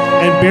nails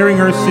and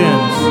bearing our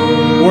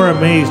sins, we're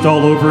amazed all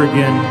over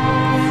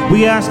again.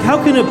 We ask,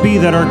 how can it be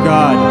that our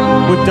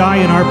God would die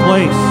in our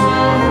place?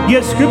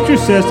 Yet Scripture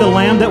says the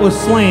Lamb that was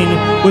slain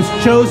was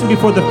chosen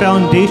before the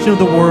foundation of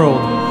the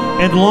world,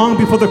 and long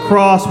before the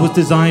cross was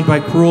designed by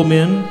cruel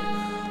men.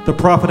 The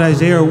prophet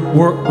Isaiah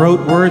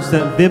wrote words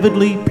that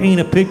vividly paint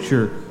a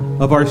picture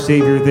of our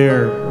Savior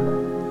there.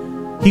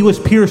 He was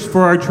pierced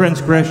for our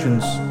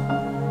transgressions.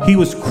 He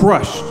was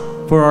crushed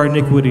for our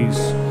iniquities.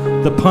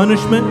 The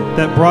punishment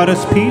that brought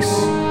us peace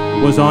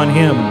was on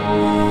him,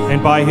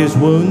 and by his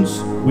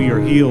wounds we are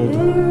healed.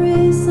 There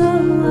is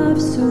a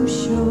love so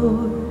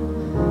sure,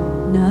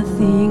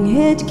 nothing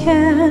it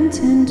can't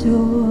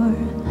endure.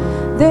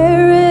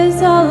 There is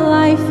a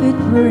life it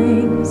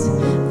brings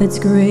that's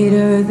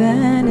greater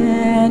than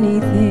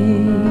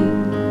anything.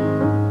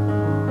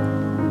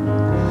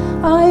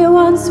 I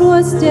once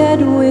was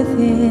dead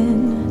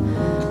within,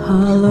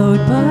 hollowed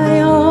by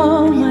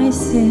all my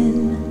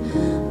sin,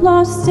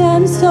 lost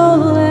and so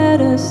led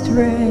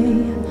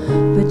astray,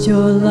 but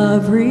your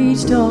love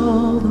reached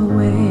all the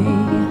way.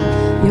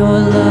 Your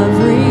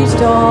love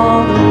reached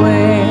all the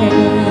way.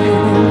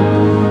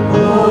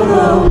 Oh,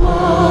 the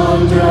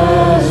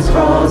wondrous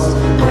cross,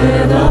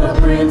 where the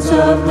Prince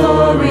of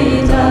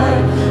Glory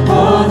died.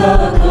 Oh,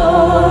 the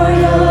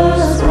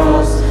glorious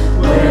cross,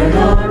 where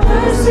your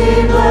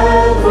mercy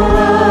bled for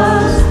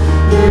us.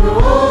 You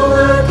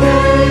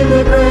overcame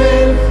the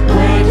grave,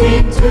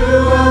 waking to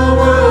a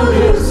world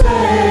you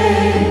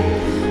saved.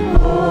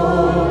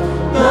 Oh,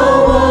 the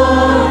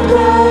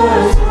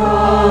wondrous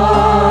cross.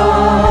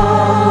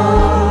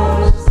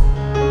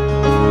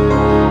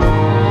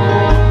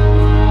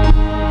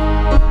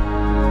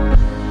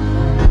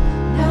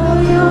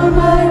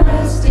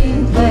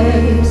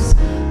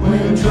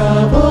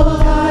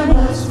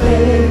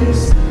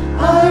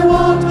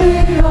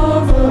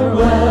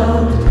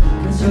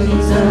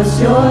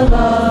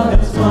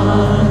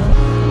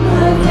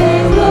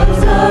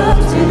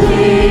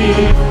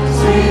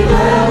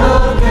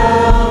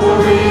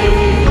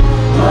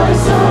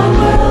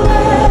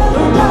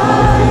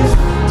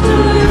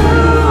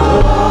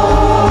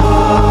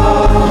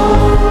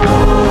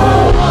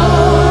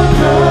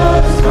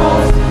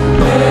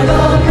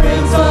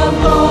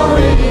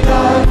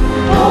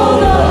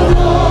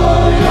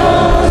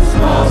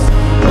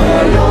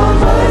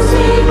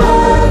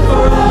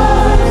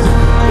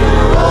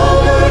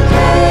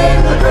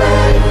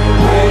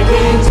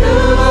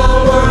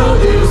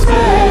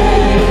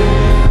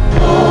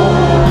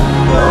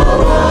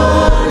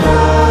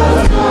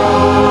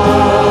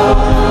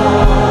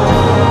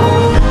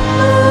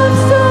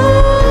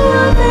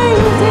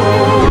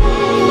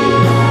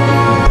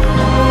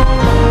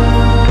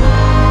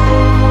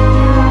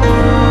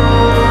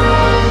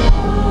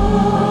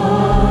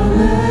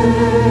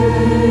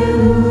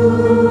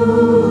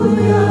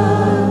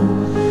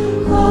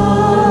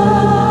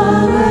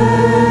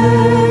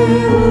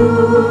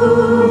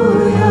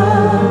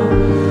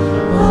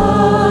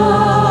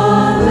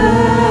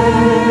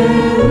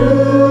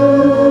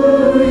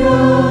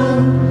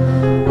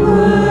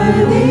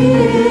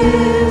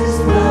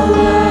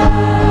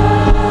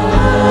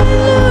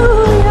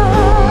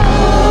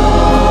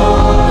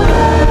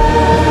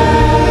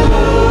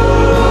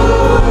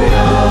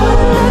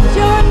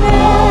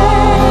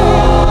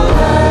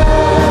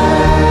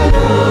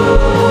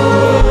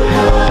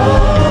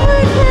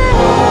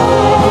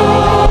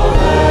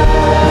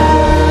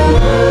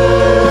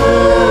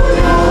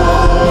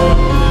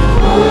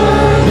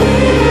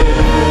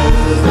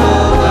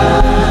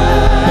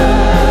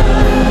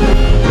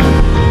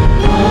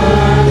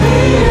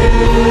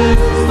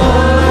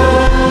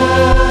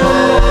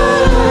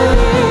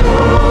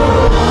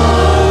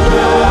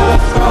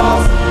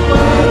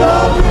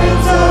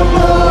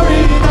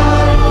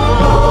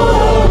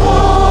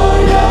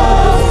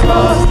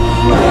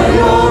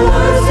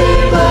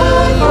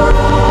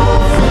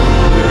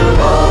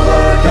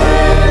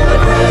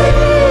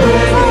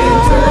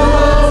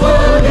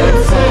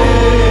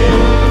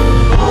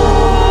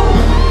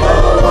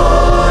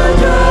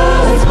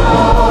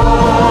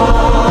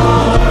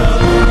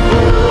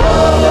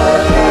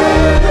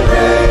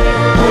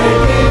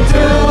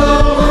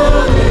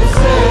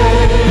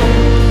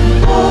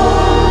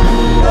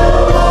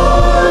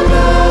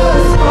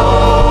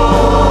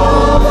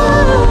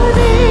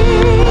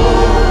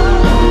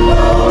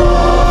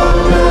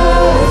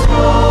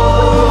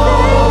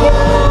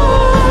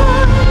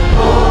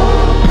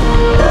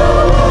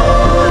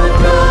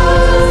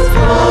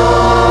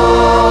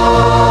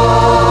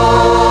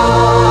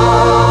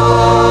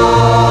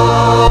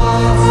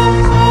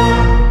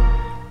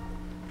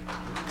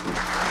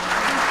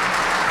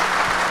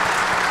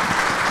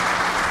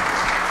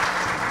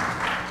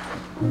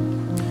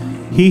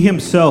 He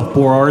himself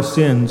bore our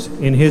sins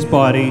in his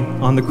body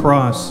on the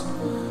cross,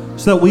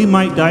 so that we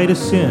might die to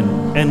sin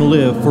and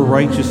live for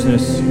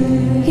righteousness.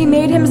 He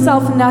made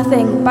himself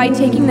nothing by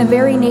taking the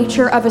very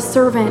nature of a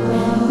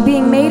servant,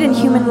 being made in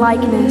human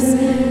likeness,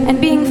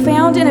 and being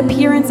found in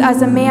appearance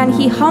as a man,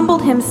 he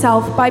humbled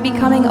himself by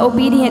becoming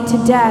obedient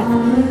to death,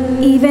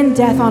 even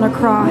death on a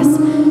cross.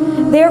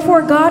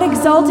 Therefore God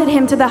exalted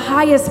him to the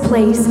highest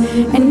place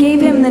and gave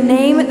him the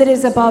name that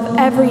is above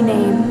every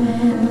name,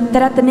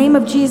 that at the name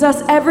of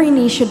Jesus every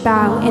knee should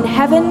bow in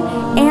heaven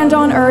and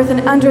on earth and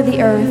under the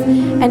earth,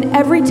 and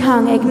every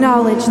tongue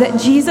acknowledge that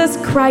Jesus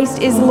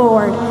Christ is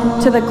Lord,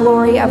 to the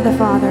glory of the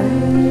Father.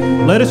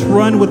 Let us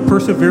run with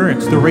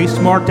perseverance the race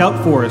marked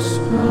out for us,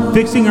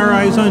 fixing our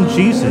eyes on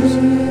Jesus,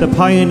 the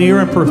pioneer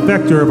and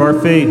perfecter of our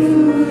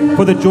faith.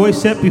 For the joy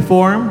set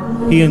before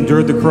him, he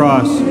endured the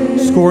cross,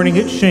 scorning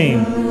its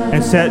shame,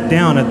 and sat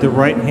down at the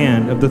right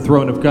hand of the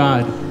throne of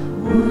God.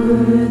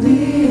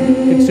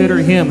 Consider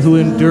him who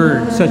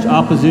endured such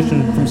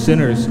opposition from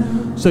sinners,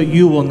 so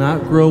you will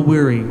not grow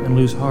weary and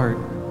lose heart.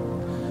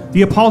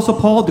 The Apostle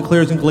Paul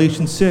declares in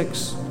Galatians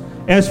 6,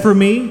 "As for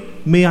me,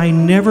 may I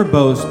never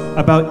boast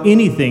about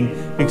anything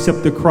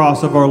except the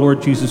cross of our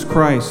Lord Jesus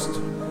Christ."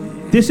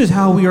 This is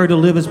how we are to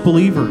live as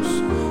believers.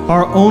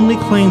 Our only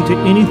claim to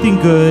anything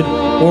good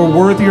or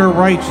worthy or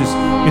righteous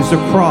is the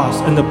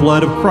cross and the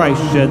blood of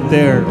Christ shed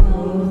there.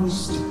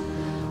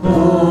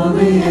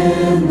 Only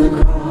in the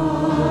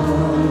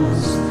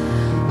cross,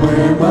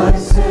 where my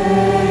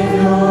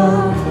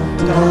Savior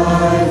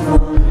died for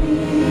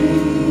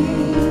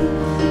me.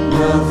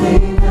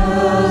 Nothing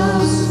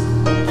else,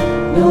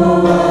 no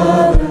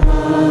other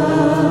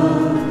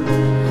love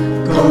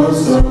goes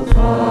so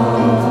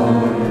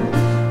far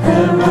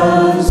and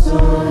runs so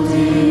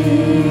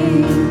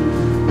deep.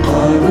 I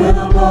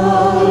will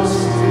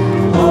boast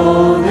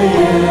only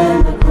in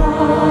the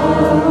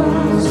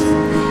cross.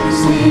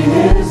 See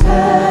his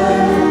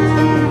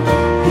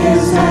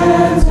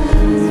hands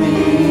and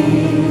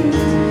feet,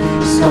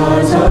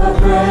 scars of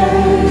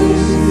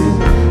grace,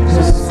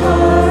 just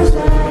scars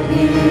that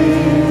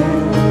heal.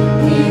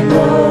 He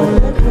broke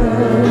the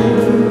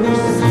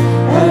curse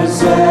and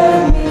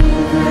set me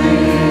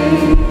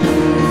free.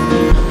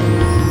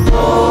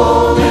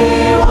 Only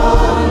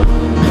one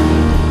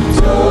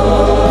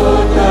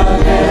took the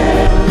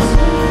nails,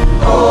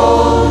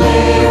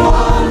 only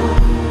one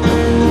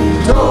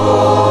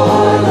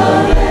tore the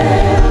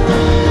veil,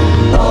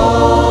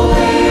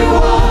 only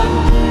one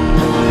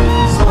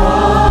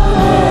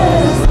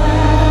spotless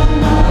lamb.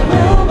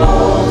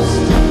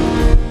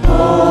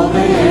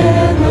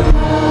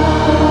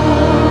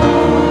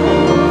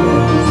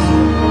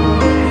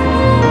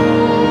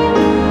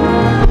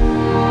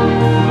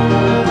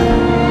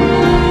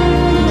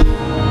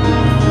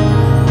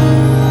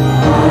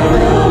 I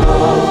will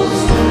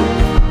boast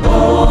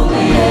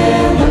only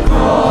in the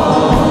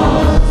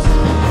cross.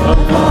 The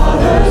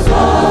Father's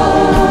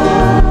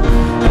love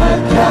at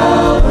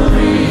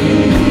Calvary,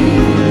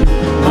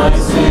 my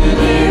sin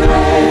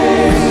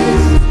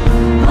erased,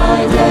 my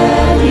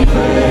debt he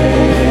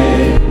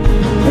paid.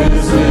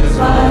 This is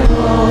my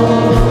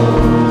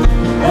hope,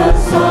 the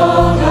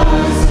song I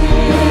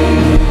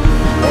sing.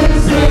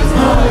 This is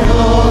my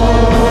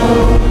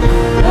hope,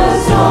 the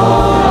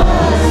song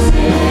I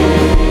sing.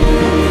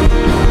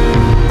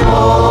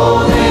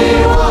 Only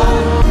one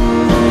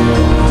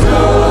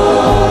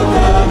took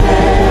the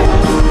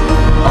nails,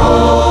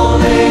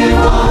 only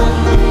one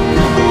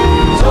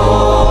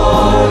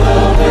tore the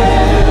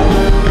veil,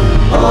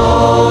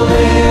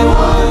 only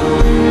one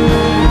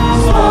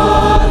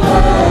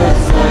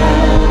spotless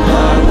lamb.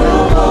 I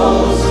will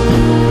boast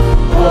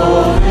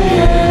only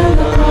in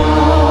the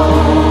cross.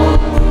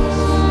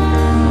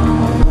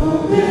 My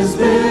hope is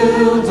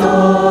built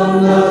on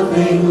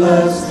nothing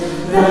less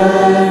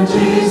than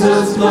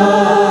Jesus'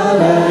 blood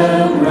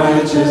and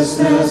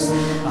righteousness.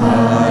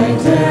 I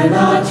dare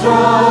not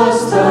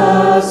trust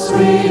the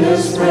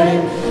sweetest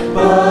frame,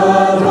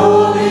 but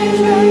wholly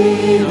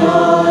lean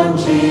on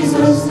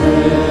Jesus'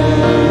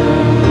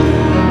 name.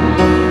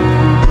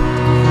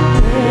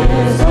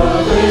 His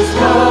love, His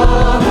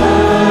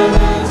covenant,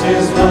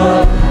 His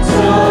blood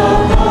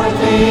support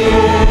me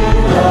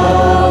in the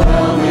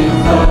whelming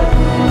flood.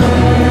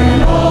 When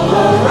all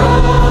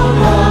around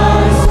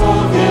my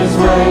soul gives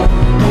way,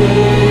 He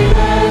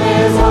then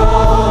is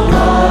all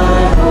my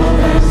hope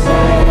and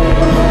stay.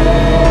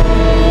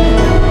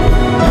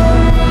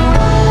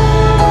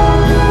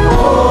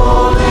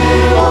 Only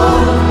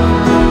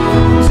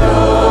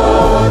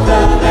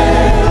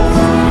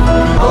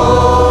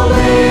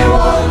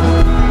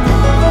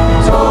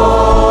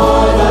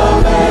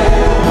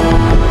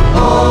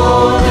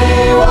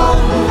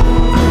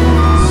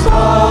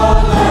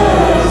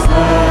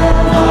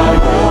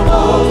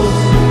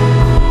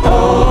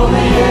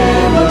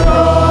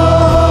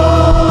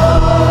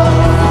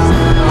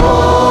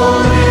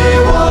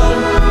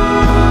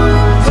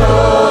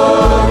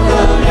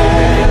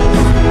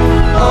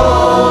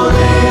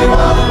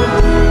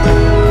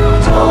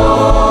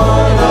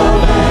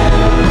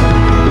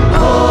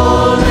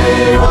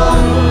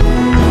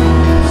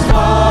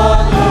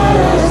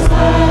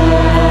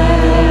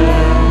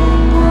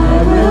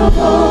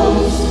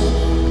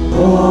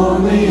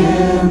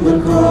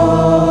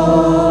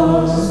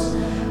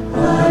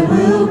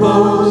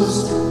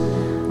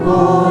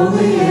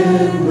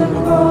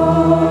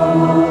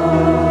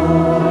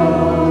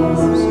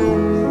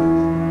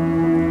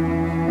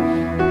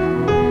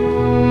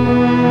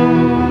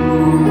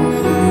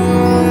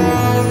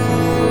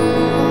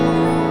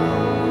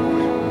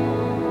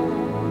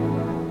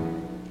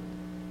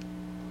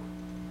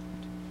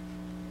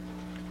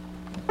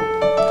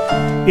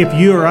If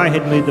you or I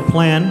had made the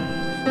plan,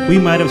 we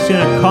might have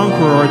sent a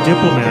conqueror or a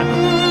diplomat,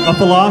 a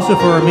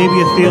philosopher or maybe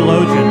a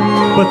theologian,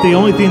 but the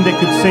only thing that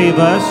could save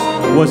us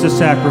was a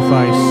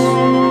sacrifice.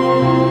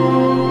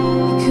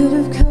 He could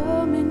have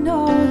come in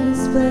all his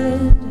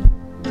splendor,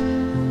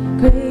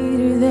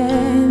 greater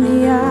than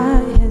the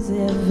eye has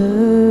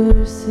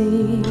ever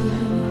seen.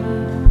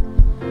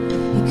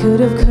 He could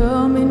have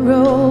come in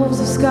robes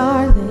of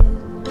scarlet,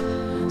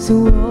 so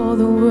all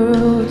the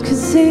world could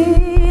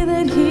see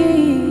that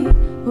he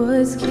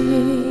was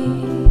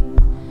king.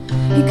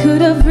 He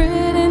could have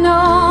ridden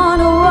on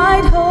a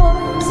white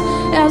horse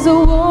as a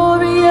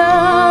warrior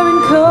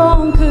and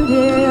conquered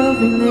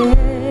every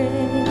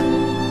land.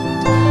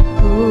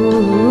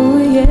 Oh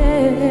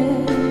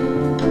yeah.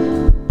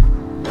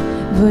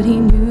 But he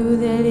knew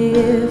that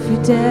if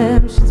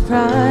redemption's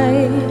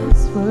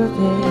price were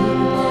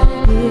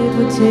paid, it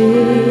would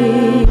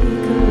take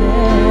a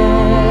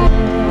land.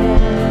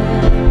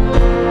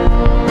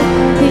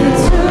 It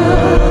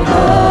took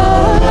a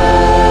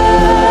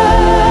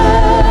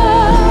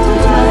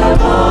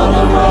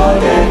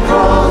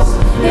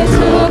it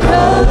took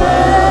a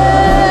lamb,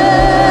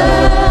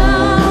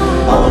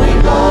 only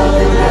blood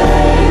that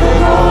made a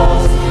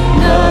cross,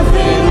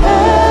 nothing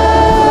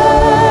else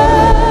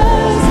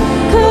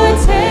could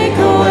take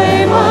away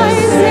my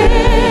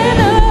sin.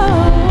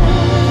 Oh,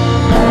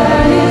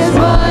 that is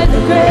why the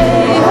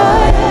great I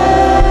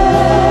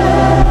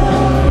am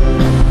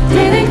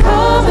didn't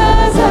come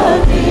as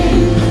a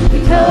king,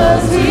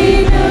 because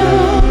he knew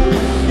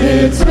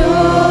it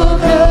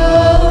took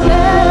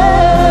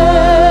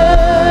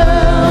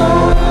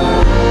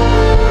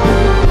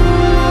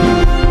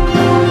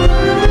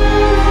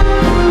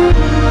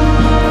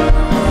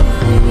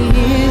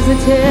a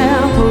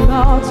temple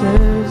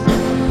altars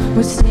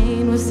were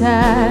stained with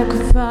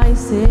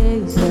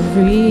sacrifices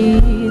every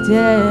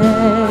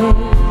day.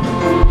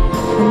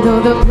 And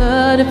though the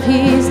blood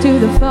appeased to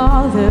the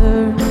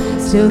Father,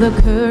 still the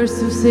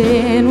curse of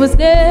sin was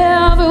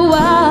never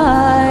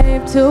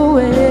wiped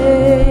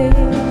away.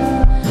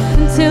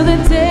 Until the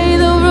day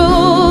the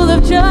rule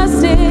of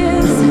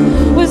justice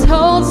was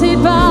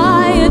halted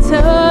by a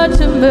touch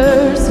of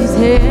mercy's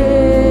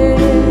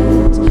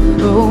hand.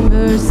 Oh,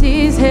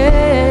 mercy's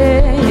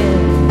hand.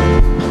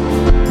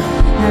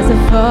 As a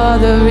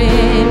father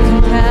in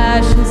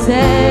compassion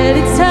said,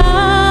 it's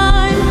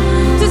time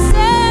to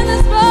send the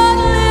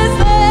spotless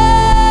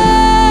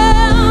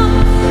lamb,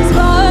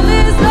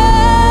 spotless lamb.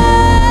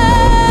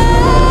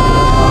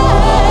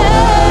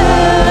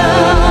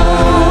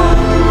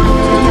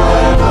 To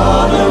die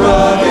upon the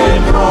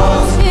rugged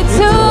cross, it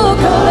took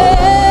a lamb,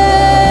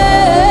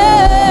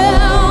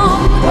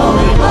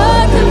 only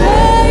blood could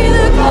pay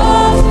the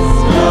cost,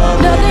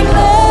 nothing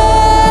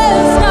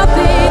less,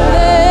 nothing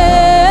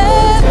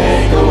less.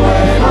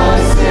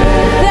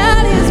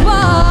 That is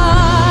why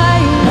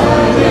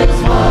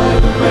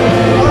the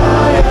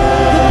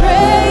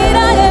great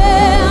I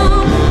am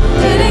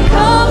didn't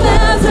come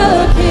as a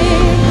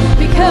king,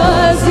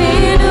 because he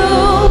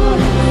knew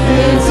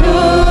it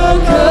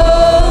took a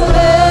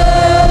lamb.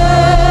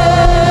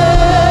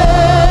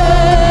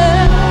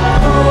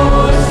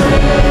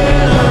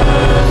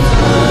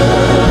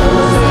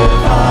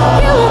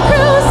 You were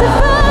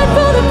crucified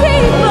for the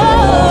people.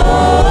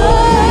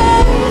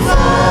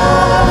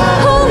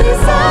 Holy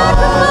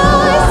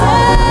sacrifice.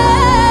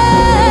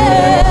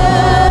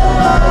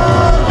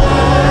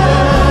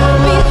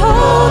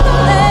 Behold the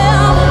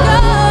Lamb of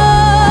God.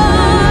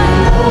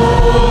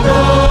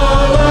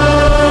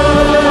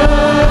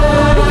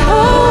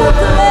 Behold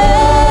the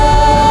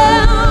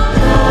Lamb.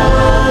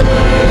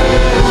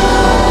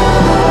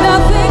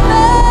 Nothing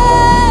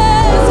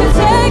less to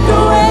take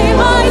away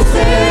my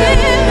sin.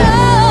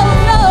 Oh,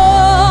 no.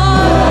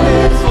 That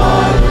is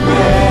why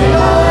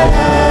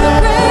the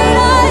great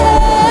I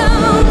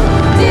am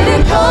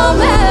didn't come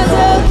as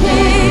a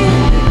king,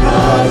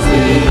 because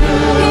he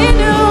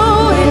knew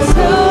it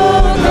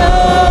took a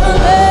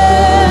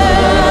lamb,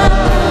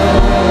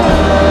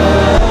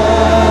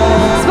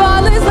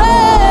 spotless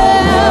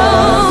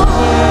lamb,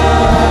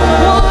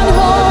 one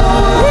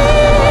holy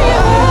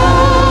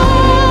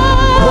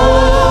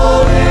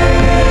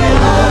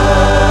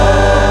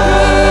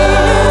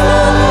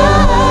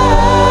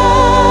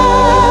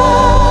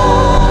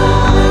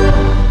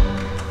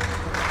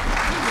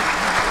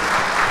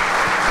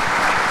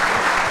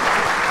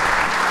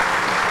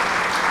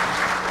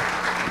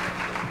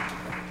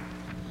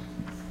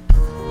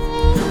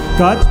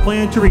God's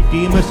plan to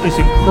redeem us is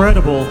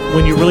incredible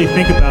when you really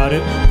think about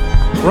it.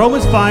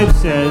 Romans 5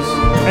 says,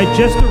 at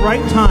just the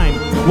right time,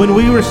 when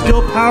we were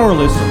still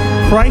powerless,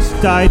 Christ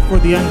died for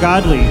the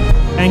ungodly.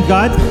 And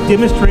God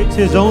demonstrates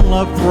his own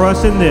love for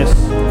us in this: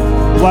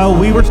 while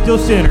we were still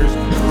sinners,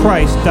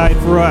 Christ died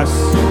for us.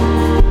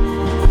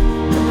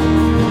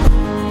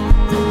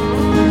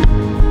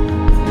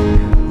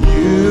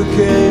 You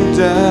came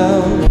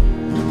down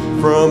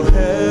from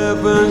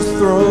heaven's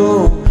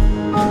throne.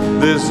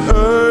 This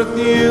earth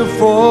you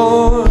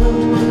formed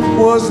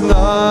was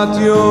not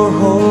your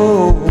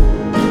home.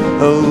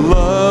 A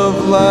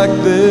love like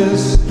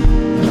this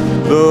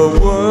the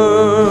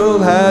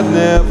world has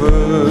never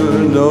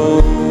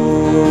known.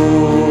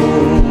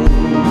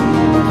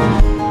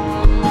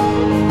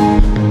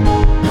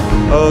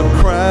 A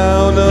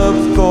crown of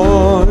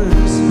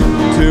thorns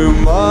to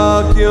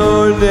mock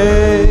your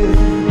name.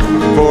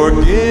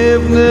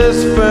 Forgiveness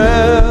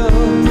fell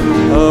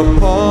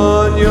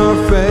upon your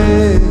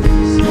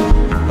face.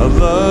 A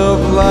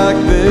love like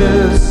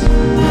this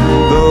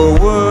the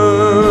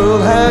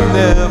world had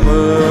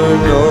never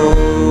known.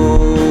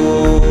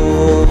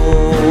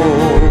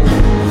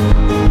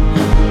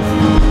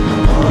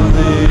 On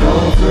the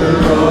altar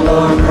of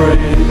our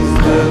praise,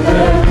 let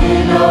there be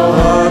no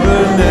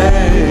other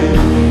name.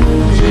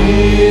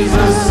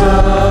 Jesus,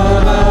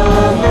 Son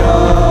of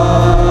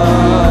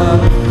God,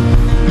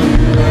 you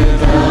laid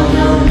down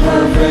your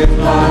perfect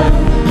life.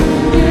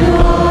 You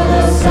are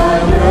the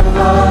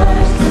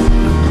sacrifice.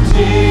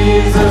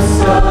 Jesus,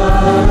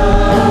 Son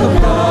of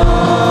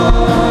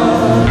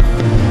God,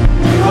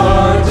 you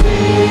are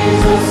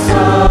Jesus,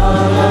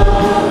 Son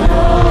of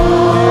God.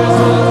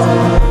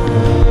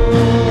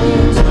 You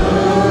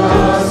took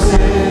our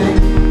sin,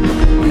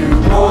 you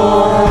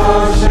bore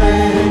our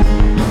shame,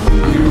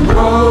 you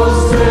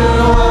rose to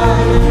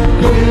life,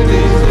 you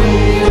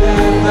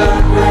defeated the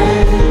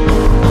grave.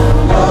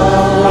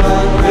 Love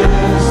like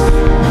this,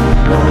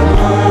 the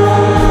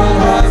world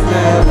has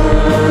never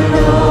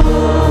known.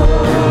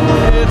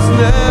 It's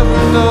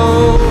never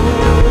known.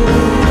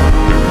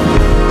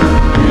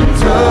 You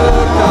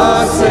took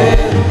our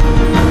sin,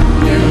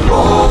 you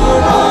bore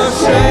our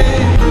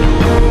shame,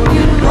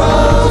 you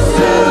rose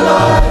to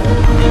life,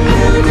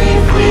 you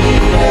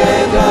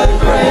defeated the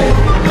grave.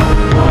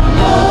 A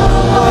love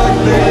like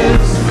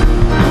this,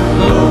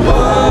 the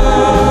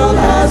world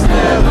has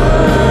never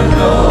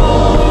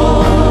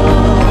known.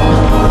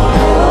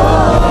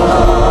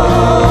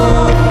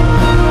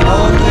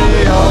 On the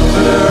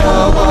altar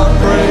of our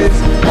praise,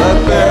 let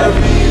there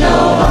be no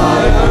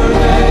higher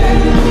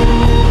name.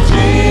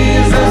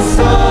 Jesus,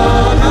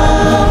 Son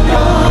of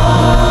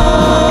God,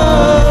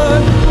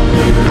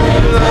 you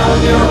laid down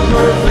your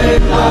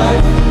perfect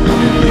life.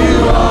 You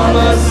are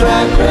the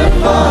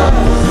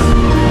sacrifice.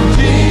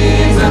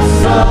 Jesus,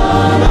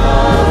 Son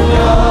of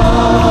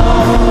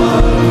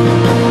God,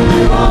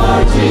 you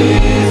are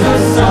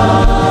Jesus,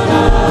 Son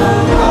of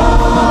God.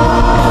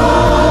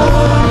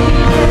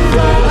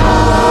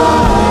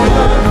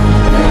 You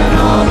lifted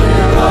higher than all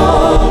you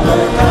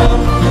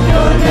overcome.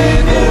 Your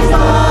name is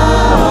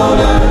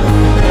louder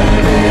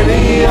than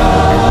any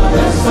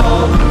other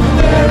song.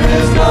 There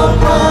is no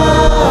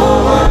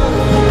power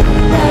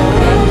that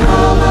can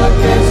come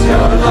against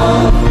your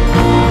love.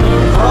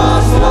 The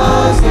cross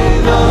was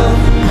enough.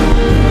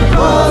 The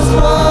cross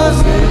was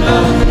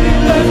enough. You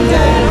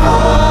lifted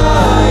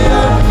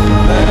higher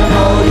than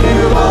all you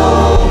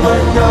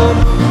overcome.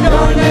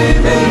 Your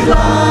name is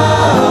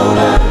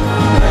louder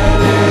than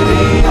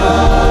any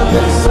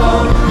other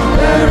song.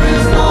 There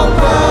is no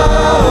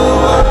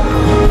power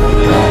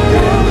that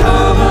can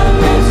come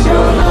against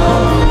your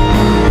love.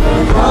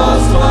 The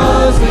cross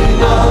was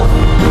enough.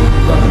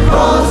 The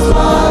cross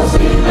was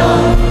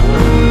enough.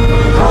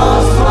 The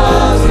cross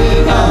was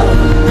enough.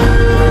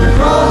 The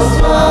cross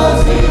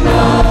was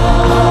enough.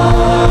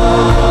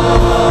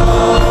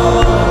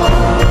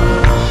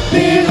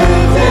 Be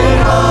lifted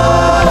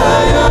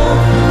higher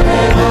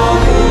than all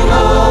you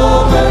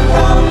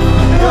overcome.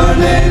 Your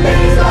name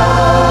is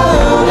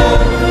louder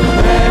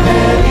than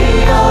any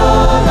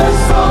other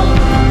song.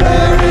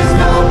 There is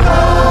no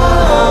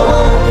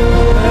power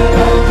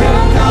that can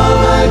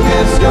come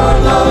against your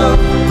love.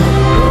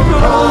 The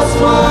cross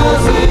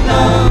was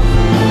enough.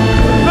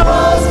 The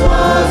cross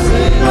was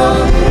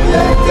enough. You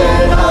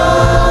lifted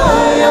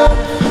higher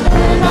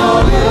than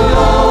all you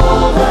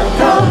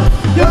overcome.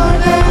 Your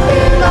name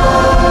is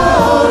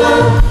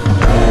louder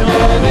than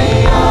any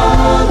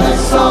other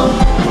song.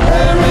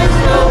 There is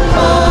no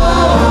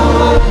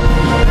power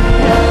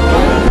that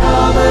can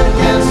come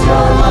against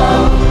your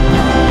love.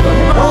 The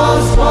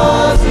cross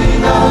was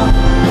enough.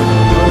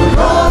 The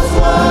cross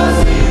was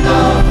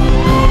enough.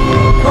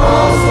 The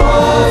cross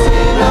was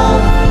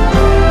enough.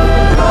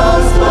 The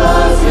cross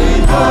was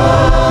enough.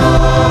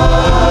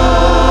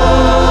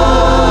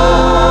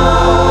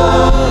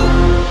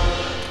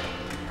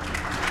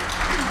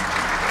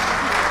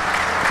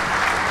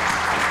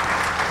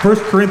 1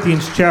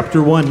 Corinthians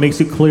chapter 1 makes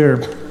it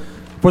clear.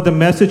 For the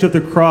message of the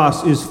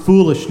cross is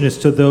foolishness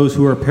to those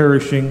who are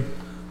perishing,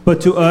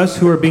 but to us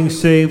who are being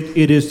saved,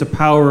 it is the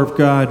power of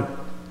God.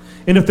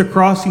 And if the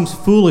cross seems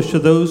foolish to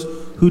those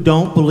who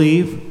don't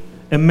believe,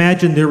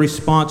 imagine their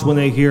response when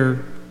they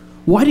hear,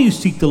 "Why do you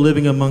seek the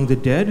living among the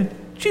dead?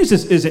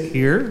 Jesus isn't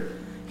here.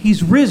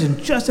 He's risen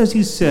just as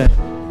he said."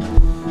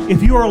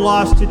 If you are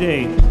lost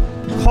today,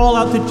 call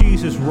out to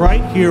Jesus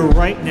right here,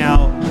 right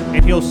now,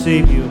 and he'll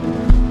save you.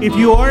 If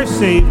you are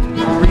saved,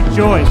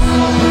 rejoice.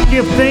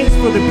 Give thanks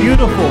for the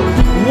beautiful,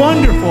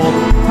 wonderful,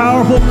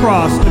 powerful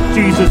cross of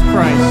Jesus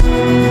Christ.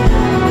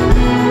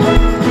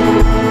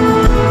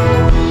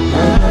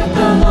 And let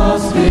the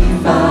lost be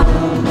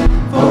found,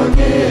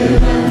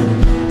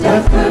 forgiven.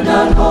 Death could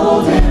not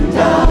hold him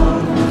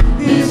down.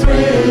 He's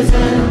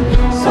risen,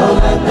 so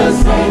let the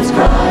saints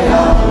cry.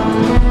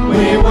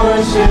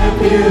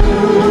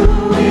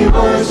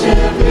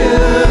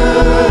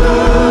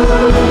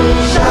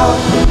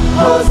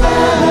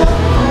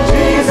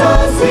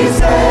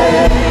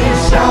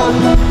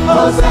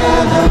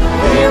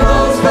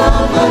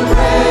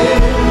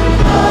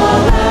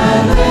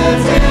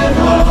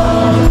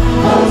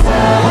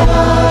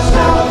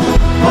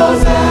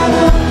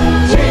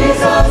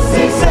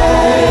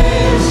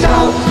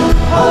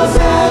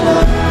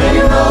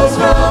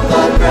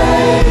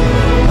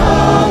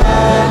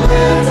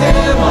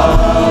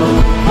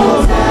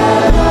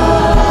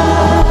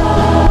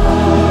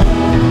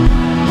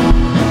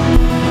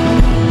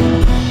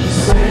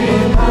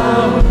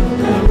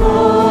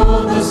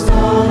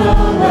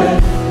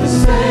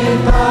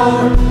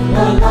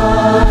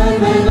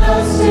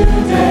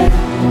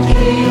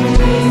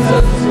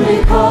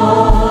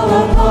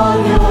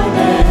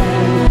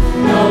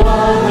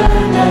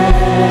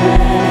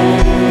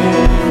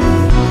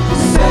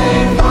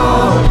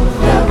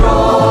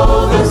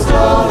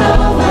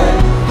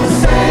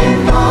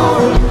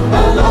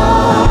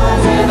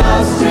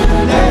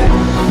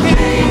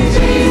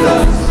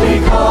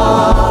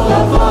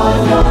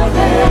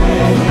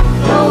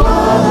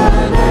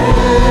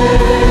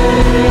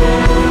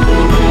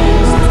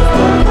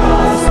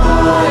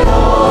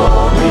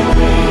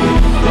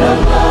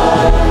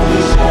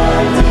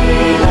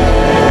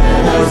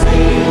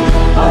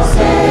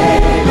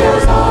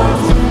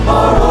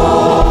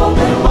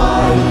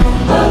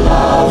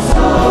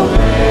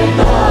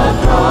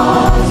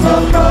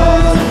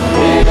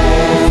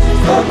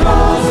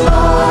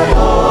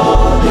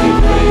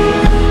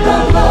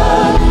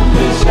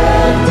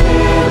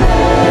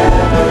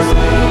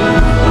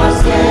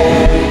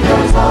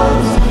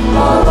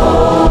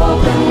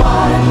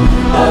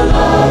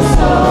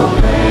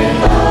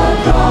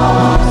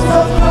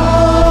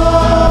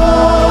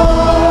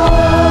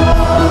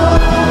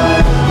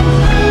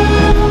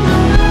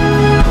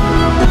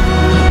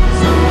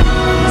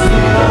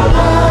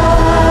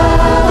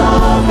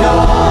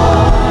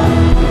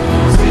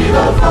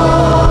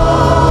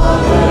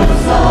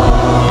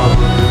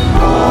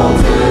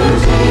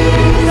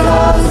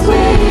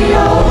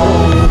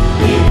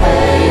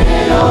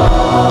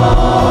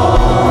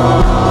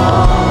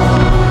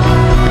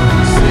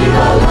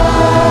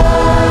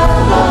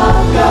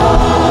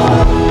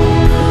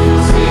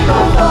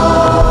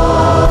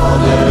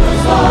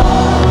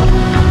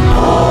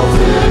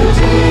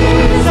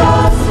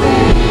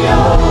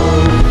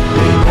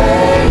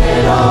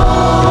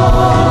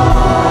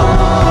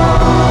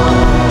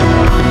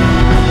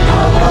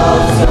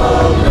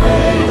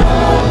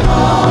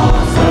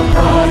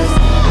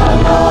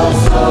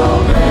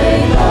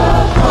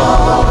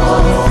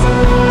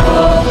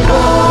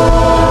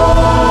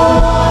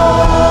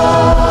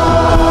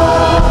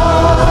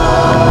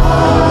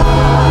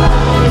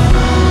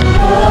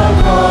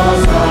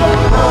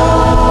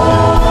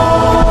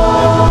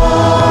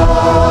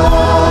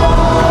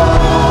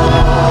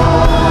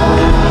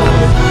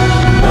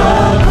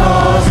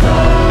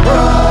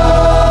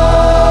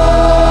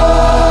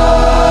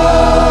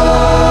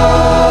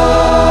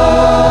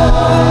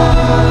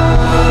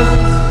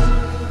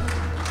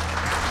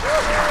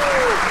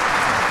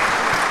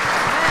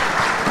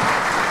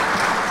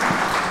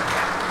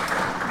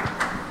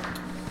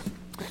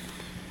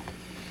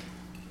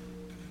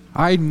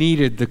 I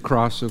needed the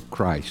cross of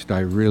Christ. I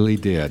really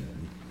did.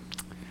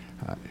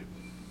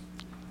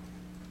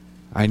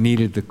 I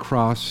needed the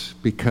cross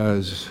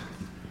because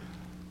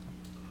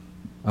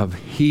of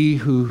He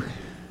who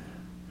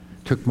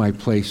took my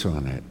place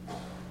on it.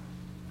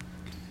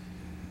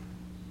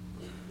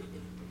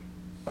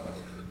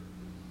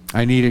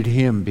 I needed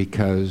Him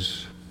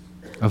because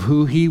of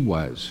who He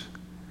was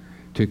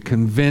to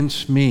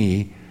convince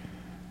me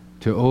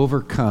to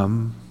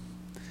overcome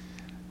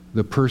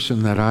the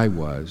person that I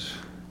was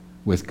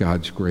with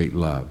God's great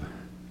love.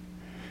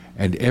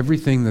 And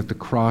everything that the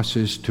cross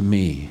is to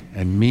me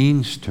and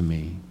means to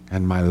me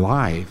and my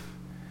life,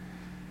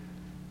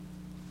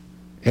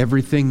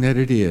 everything that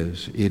it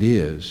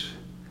is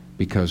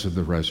because of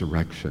the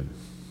resurrection.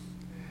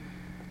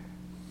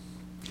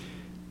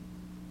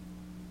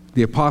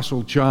 The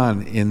Apostle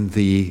John, in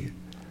the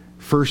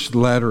first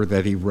letter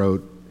that he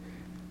wrote,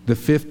 the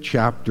 5th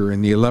chapter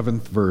in the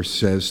 11th verse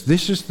says,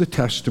 "This is the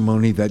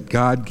testimony that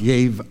God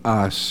gave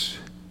us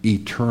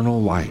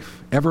eternal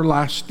life,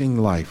 everlasting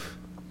life.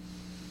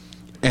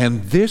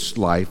 And this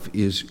life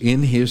is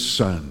in His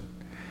Son.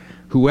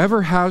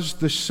 Whoever has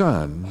the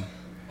Son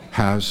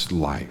has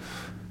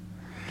life."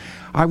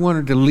 I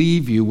wanted to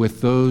leave you with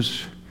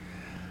those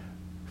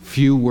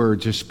few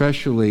words,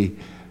 especially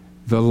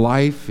the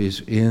life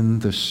is in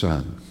the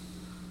Son.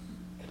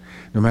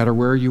 No matter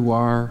where you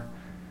are,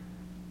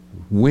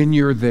 when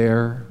you're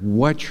there,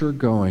 what you're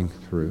going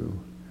through,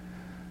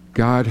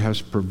 God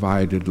has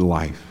provided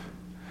life.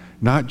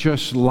 Not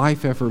just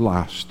life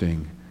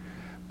everlasting,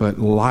 but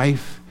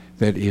life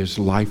that is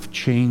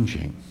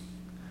life-changing.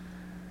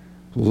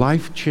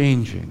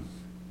 Life-changing,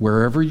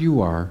 wherever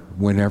you are,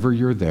 whenever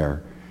you're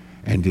there,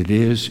 and it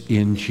is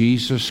in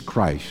Jesus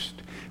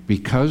Christ,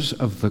 because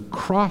of the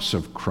cross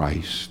of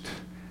Christ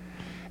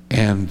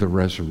and the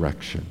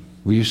resurrection.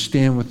 Will you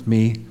stand with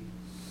me?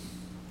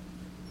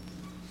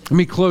 Let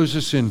me close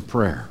this in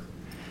prayer.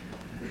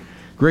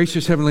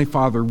 Gracious Heavenly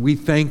Father, we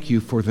thank You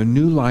for the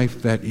new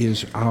life that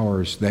is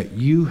ours, that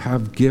You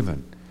have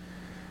given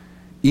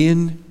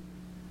in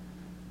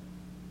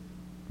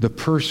the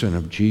person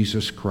of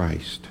Jesus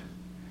Christ,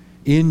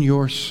 in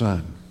Your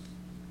Son.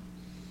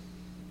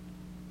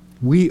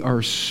 We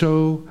are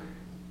so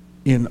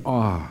in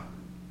awe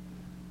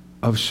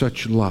of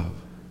such love,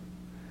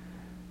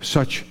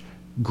 such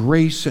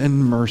grace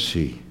and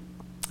mercy,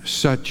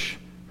 such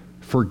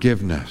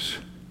forgiveness.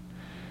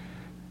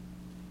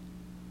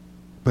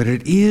 But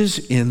it is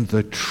in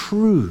the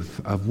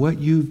truth of what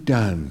You've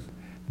done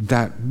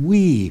that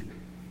we,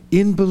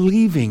 in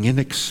believing, in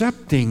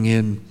accepting,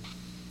 in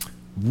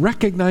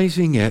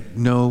recognizing it,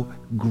 know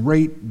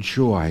great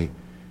joy,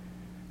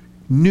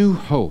 new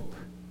hope,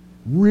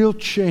 real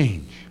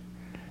change,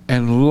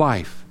 and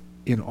life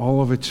in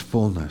all of its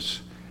fullness.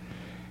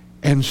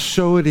 And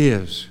so it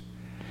is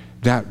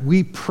that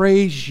we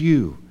praise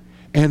You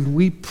and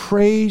we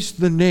praise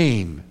the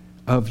name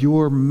of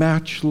Your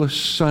matchless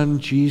Son,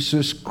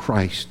 Jesus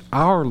Christ,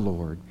 our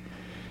Lord.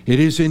 It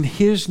is in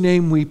His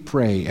name we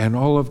pray, and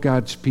all of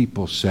God's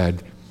people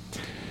said,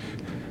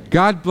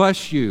 God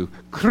bless you.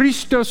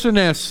 Christos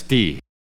anesti.